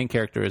 And the main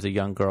character is a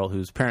young girl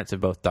whose parents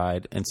have both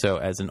died, and so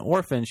as an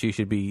orphan, she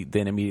should be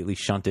then immediately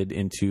shunted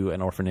into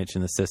an orphanage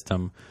in the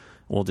system.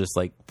 We'll just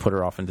like put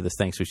her off into this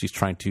thing. So she's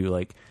trying to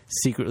like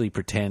secretly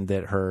pretend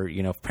that her,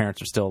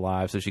 parents are still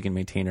alive so she can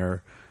maintain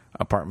her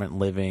apartment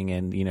living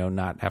and,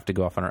 not have to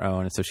go off on her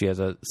own. And so she has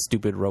a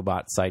stupid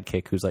robot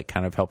sidekick who's like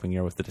kind of helping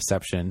her with the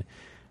deception.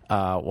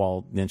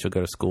 While then she'll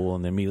go to school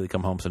and then immediately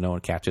come home so no one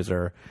catches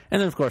her. And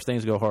then, of course,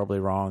 things go horribly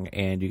wrong,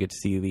 and you get to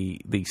see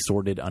the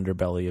sordid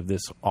underbelly of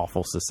this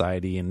awful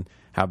society and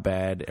how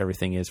bad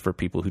everything is for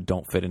people who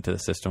don't fit into the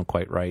system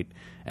quite right.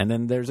 And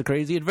then there's a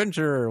crazy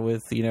adventure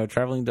with,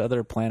 traveling to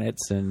other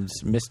planets and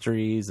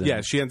mysteries. And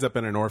Yeah, she ends up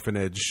in an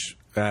orphanage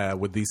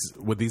with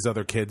these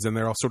other kids, and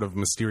they're all sort of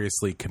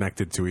mysteriously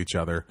connected to each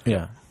other.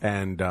 Yeah.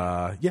 And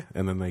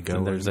and then they go.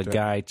 And there's a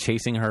guy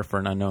chasing her for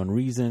an unknown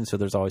reason, so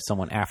there's always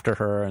someone after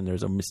her, and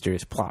there's a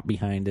mysterious plot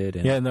behind it.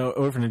 And Yeah, no,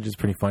 orphanage is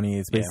pretty funny.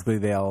 It's basically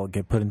they all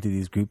get put into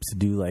these groups to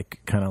do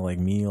like kind of like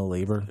menial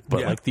labor,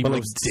 but like the But,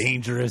 most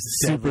dangerous,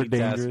 super deadly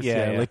task. dangerous.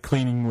 Yeah, Like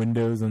cleaning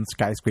windows on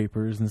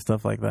skyscrapers and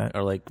stuff like that.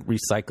 or like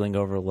recycling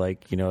over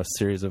like a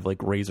series of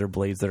like razor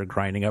blades that are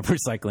grinding up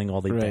recycling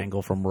while they Right.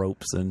 dangle from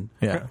ropes. And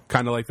Yeah.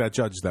 kind of like that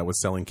judge that was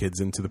selling kids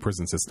into the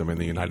prison system in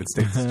the United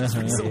States just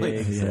recently.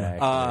 Exactly.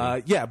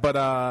 I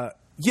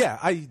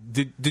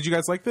did. You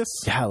guys like this?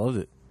 Yeah, I loved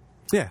it.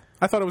 Yeah,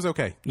 I thought it was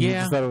okay. You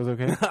Yeah. just thought it was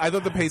okay. I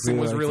thought the pacing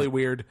was liked really it.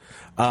 weird.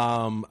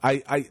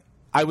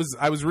 I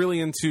was really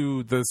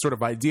into the sort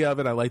of idea of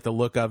it. I liked the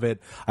look of it.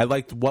 I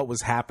liked what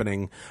was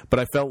happening, but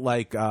I felt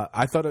like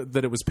I thought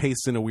that it was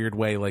paced in a weird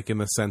way, like in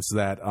the sense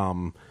that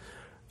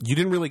you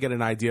didn't really get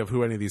an idea of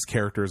who any of these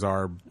characters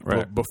are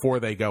Right. before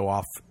they go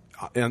off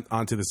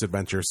onto this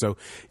adventure. So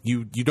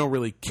you don't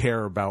really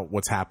care about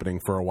what's happening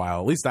for a while.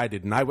 At least I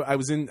didn't. I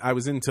was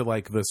into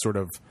like the sort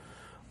of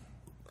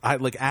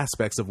like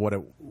aspects of what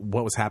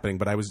was happening,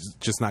 but I was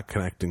just not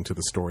connecting to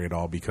the story at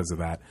all because of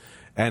that.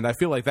 And I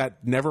feel like that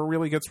never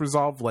really gets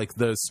resolved. Like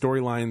the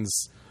storylines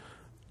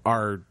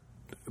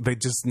they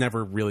just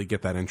never really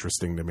get that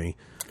interesting to me.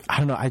 I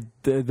don't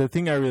know. The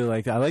thing I really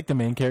liked, I like the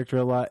main character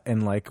a lot,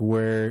 and like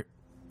where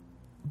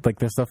like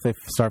the stuff they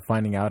start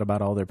finding out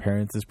about all their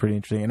parents is pretty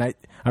interesting. And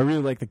I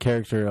really like the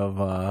character of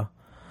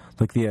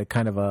like the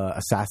kind of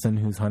assassin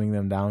who's hunting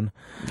them down.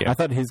 Yeah. I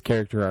thought his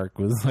character arc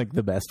was like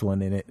the best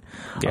one in it.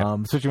 Yeah.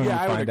 Especially when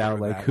Yeah, I you would find agree out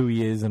with like that. who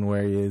he is and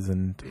where he is,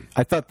 and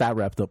I thought that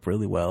wrapped up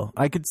really well.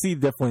 I could see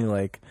definitely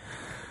like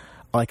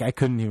I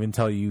couldn't even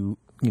tell you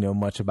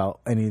much about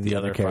any of the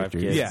other other five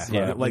characters. kids. Yeah,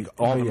 Yeah. like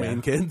all the Yeah.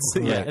 main kids.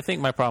 Yeah, I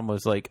think my problem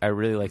was like I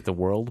really like the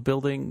world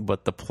building,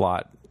 but the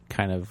plot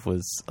kind of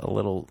was a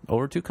little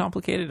over too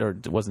complicated, or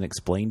it wasn't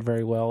explained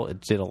very well. It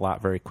did a lot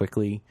very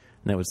quickly, and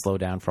then it would slow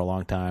down for a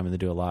long time, and then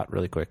do a lot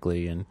really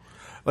quickly. And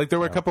Like there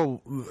were a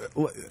couple.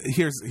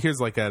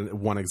 Here's like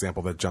one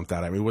example that jumped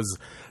out at me was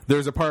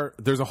there's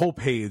a whole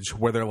page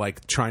where they're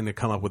like trying to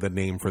come up with a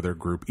name for their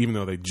group, even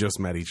though they just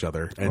met each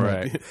other, and,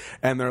 Right.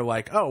 and they're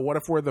like, oh, what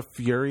if we're the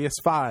Furious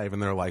Five?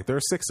 And they're like, there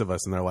are 6 of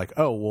us, and they're like,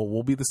 oh, well,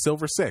 we'll be the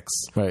Silver Six,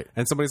 Right.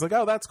 And somebody's like,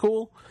 oh, that's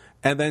cool,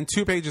 and then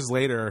 2 pages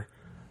later,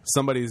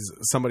 somebody's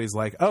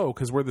like, oh,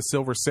 because we're the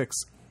Silver Six.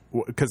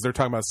 because they're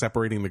talking about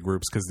separating the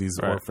groups because these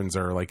Right. orphans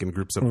are like in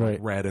groups of like,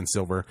 Right. red and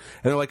silver,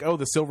 and they're like, oh,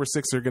 the Silver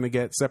Six are going to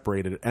get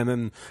separated, and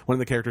then one of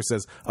the characters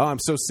says, oh, I'm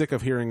so sick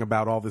of hearing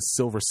about all this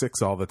Silver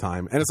Six all the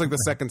time, and it's like the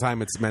second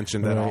time it's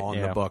mentioned at all in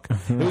Yeah. the book.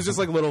 It was just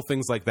like little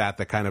things like that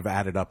kind of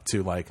added up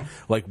to like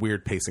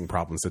weird pacing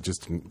problems that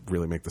just didn't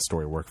really make the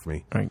story work for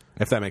me. Right.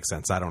 If that makes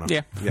sense, I don't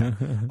know. Yeah.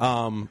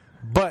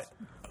 But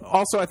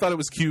also, I thought it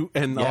was cute,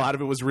 and a Yeah. lot of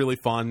it was really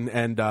fun,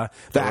 and the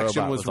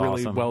action robot was was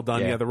really awesome. well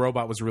done. Yeah. Yeah, the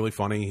robot was really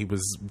funny. He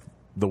was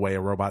the way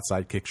a robot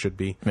sidekick should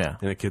be Yeah.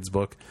 in a kid's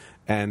book.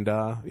 And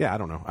I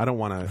don't know. I don't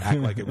want to act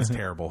like it was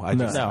terrible. I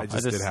just, No, I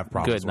just did have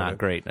problems good, with not it.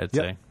 great. I'd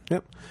Yep. say.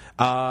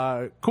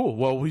 Yep. Cool.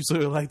 Well, we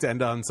usually like to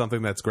end on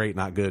something that's great,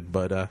 not good.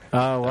 But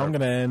Well, I'm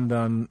going to end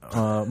on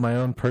my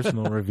own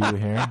personal review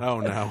here. oh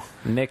no,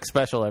 Nick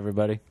special,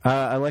 everybody.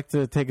 I'd like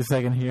to take a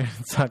second here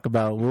to talk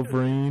about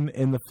Wolverine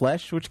in the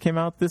Flesh, which came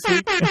out this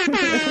week.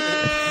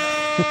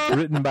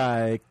 Written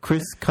by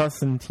Chris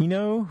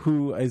Cosentino,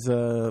 who is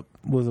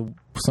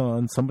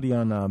somebody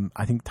on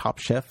I think Top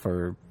Chef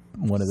or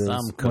one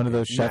of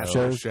those chef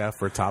shows.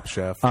 Chef or Top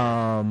Chef.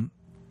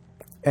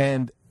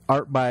 And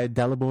art by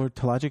Dalibor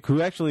Talajic,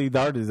 who actually the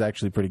art is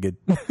actually pretty good.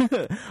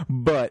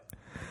 But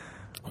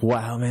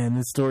wow, man,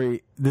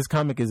 this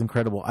comic is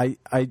incredible.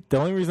 The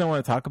only reason I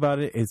want to talk about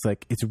it is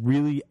like it's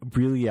really,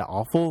 really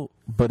awful,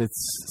 but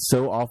it's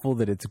so awful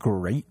that it's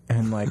great,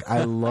 and like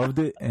I loved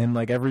it, and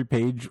like every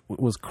page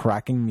was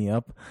cracking me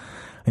up.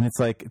 And it's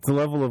like it's a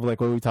level of like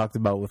what we talked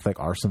about with like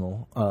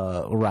Arsenal,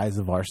 Rise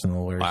of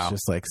Arsenal, where Wow. it's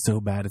just like so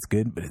bad it's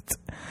good, but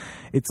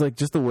it's like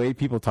just the way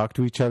people talk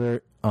to each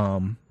other.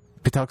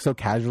 They talk so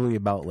casually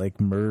about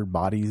like murdered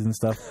bodies and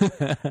stuff,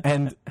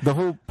 and the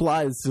whole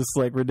plot is just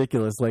like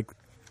ridiculous. Like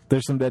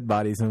there's some dead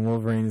bodies, and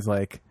Wolverine is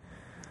like,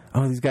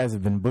 "Oh, these guys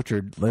have been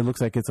butchered. It looks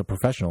like it's a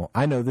professional.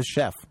 I know this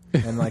chef,"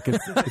 and like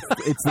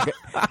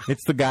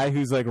it's the guy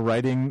who's like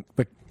writing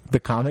the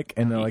comic,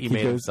 and like He he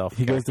made goes himself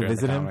to character in the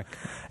visit him, comic.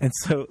 and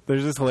so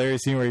there's this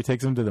hilarious scene where he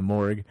takes him to the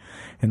morgue,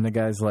 and the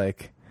guy's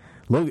like.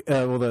 Logan,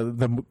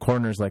 the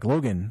coroner's like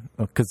Logan,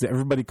 because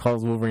everybody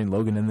calls Wolverine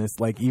Logan in this.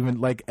 Like even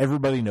like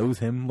everybody knows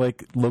him,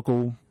 like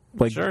local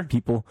like Sure.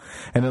 people,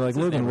 and they're like,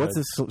 his Logan, what's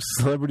this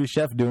celebrity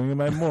chef doing in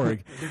my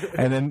morgue?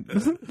 And then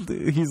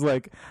he's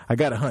like, I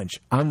got a hunch.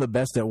 I'm the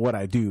best at what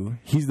I do.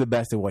 He's the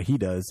best at what he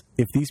does.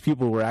 If these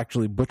people were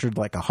actually butchered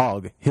like a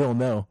hog, he'll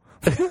know.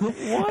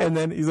 And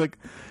then he's like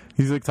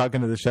talking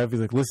to the chef. He's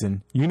like,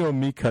 listen, you know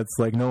meat cuts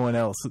like no one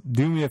else.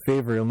 Do me a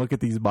favor and look at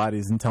these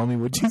bodies and tell me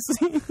what you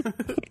see.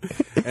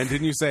 And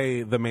didn't you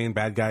say the main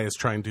bad guy is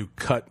trying to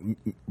cut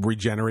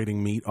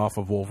regenerating meat off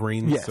of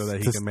Wolverine Yes, so that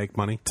he just- can make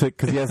money?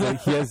 Because he has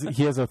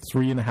a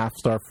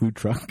 3.5-star food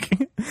truck.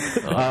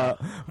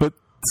 But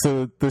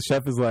so the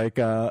chef is like,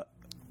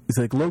 he's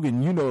like,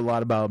 Logan, you know a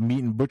lot about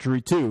meat and butchery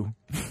too.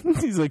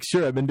 He's like,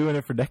 sure, I've been doing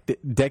it for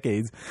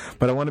decades,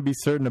 but I want to be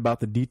certain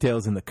about the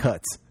details and the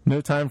cuts. No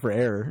time for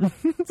error.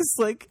 It's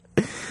like,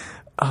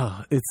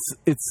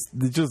 it's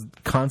just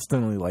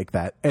constantly like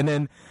that. And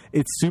then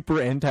it's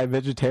super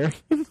anti-vegetarian.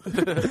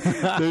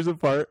 There's a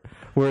part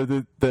where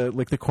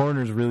the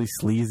coroner's really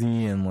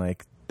sleazy and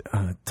like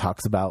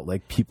talks about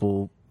like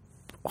people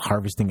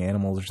harvesting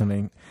animals or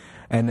something.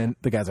 And then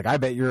the guy's like, I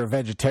bet you're a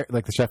vegetarian.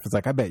 Like the chef is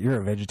like, I bet you're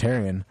a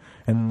vegetarian.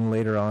 And then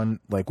later on,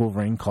 like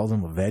Wolverine calls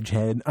him a veg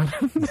head.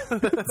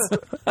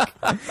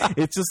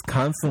 It's just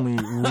constantly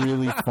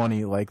really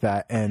funny like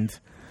that. And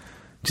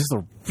just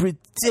a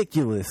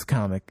ridiculous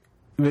comic.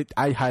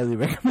 I highly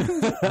recommend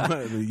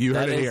it. You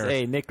heard That it is here.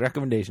 a Nick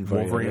recommendation for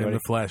Wolverine you. in everybody. the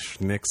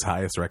Flesh, Nick's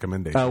highest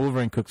recommendation.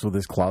 Wolverine cooks with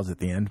his claws at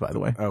the end, by the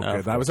way. Oh,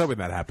 good. I was hoping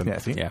that happened. Yeah,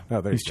 see? Yeah. Oh,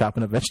 there He's you go.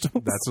 chopping up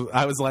vegetables.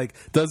 I was like,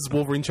 does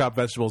Wolverine chop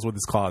vegetables with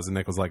his claws? And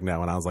Nick was like,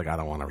 no. And I was like, I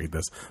don't want to read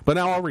this. But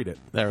now I'll read it.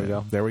 There we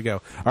go. There we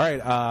go. All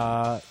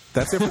right.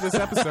 That's it for this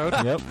episode.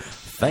 Yep.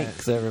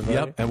 Thanks, everybody.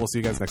 Yep. And we'll see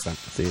you guys next time.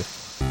 See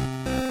you.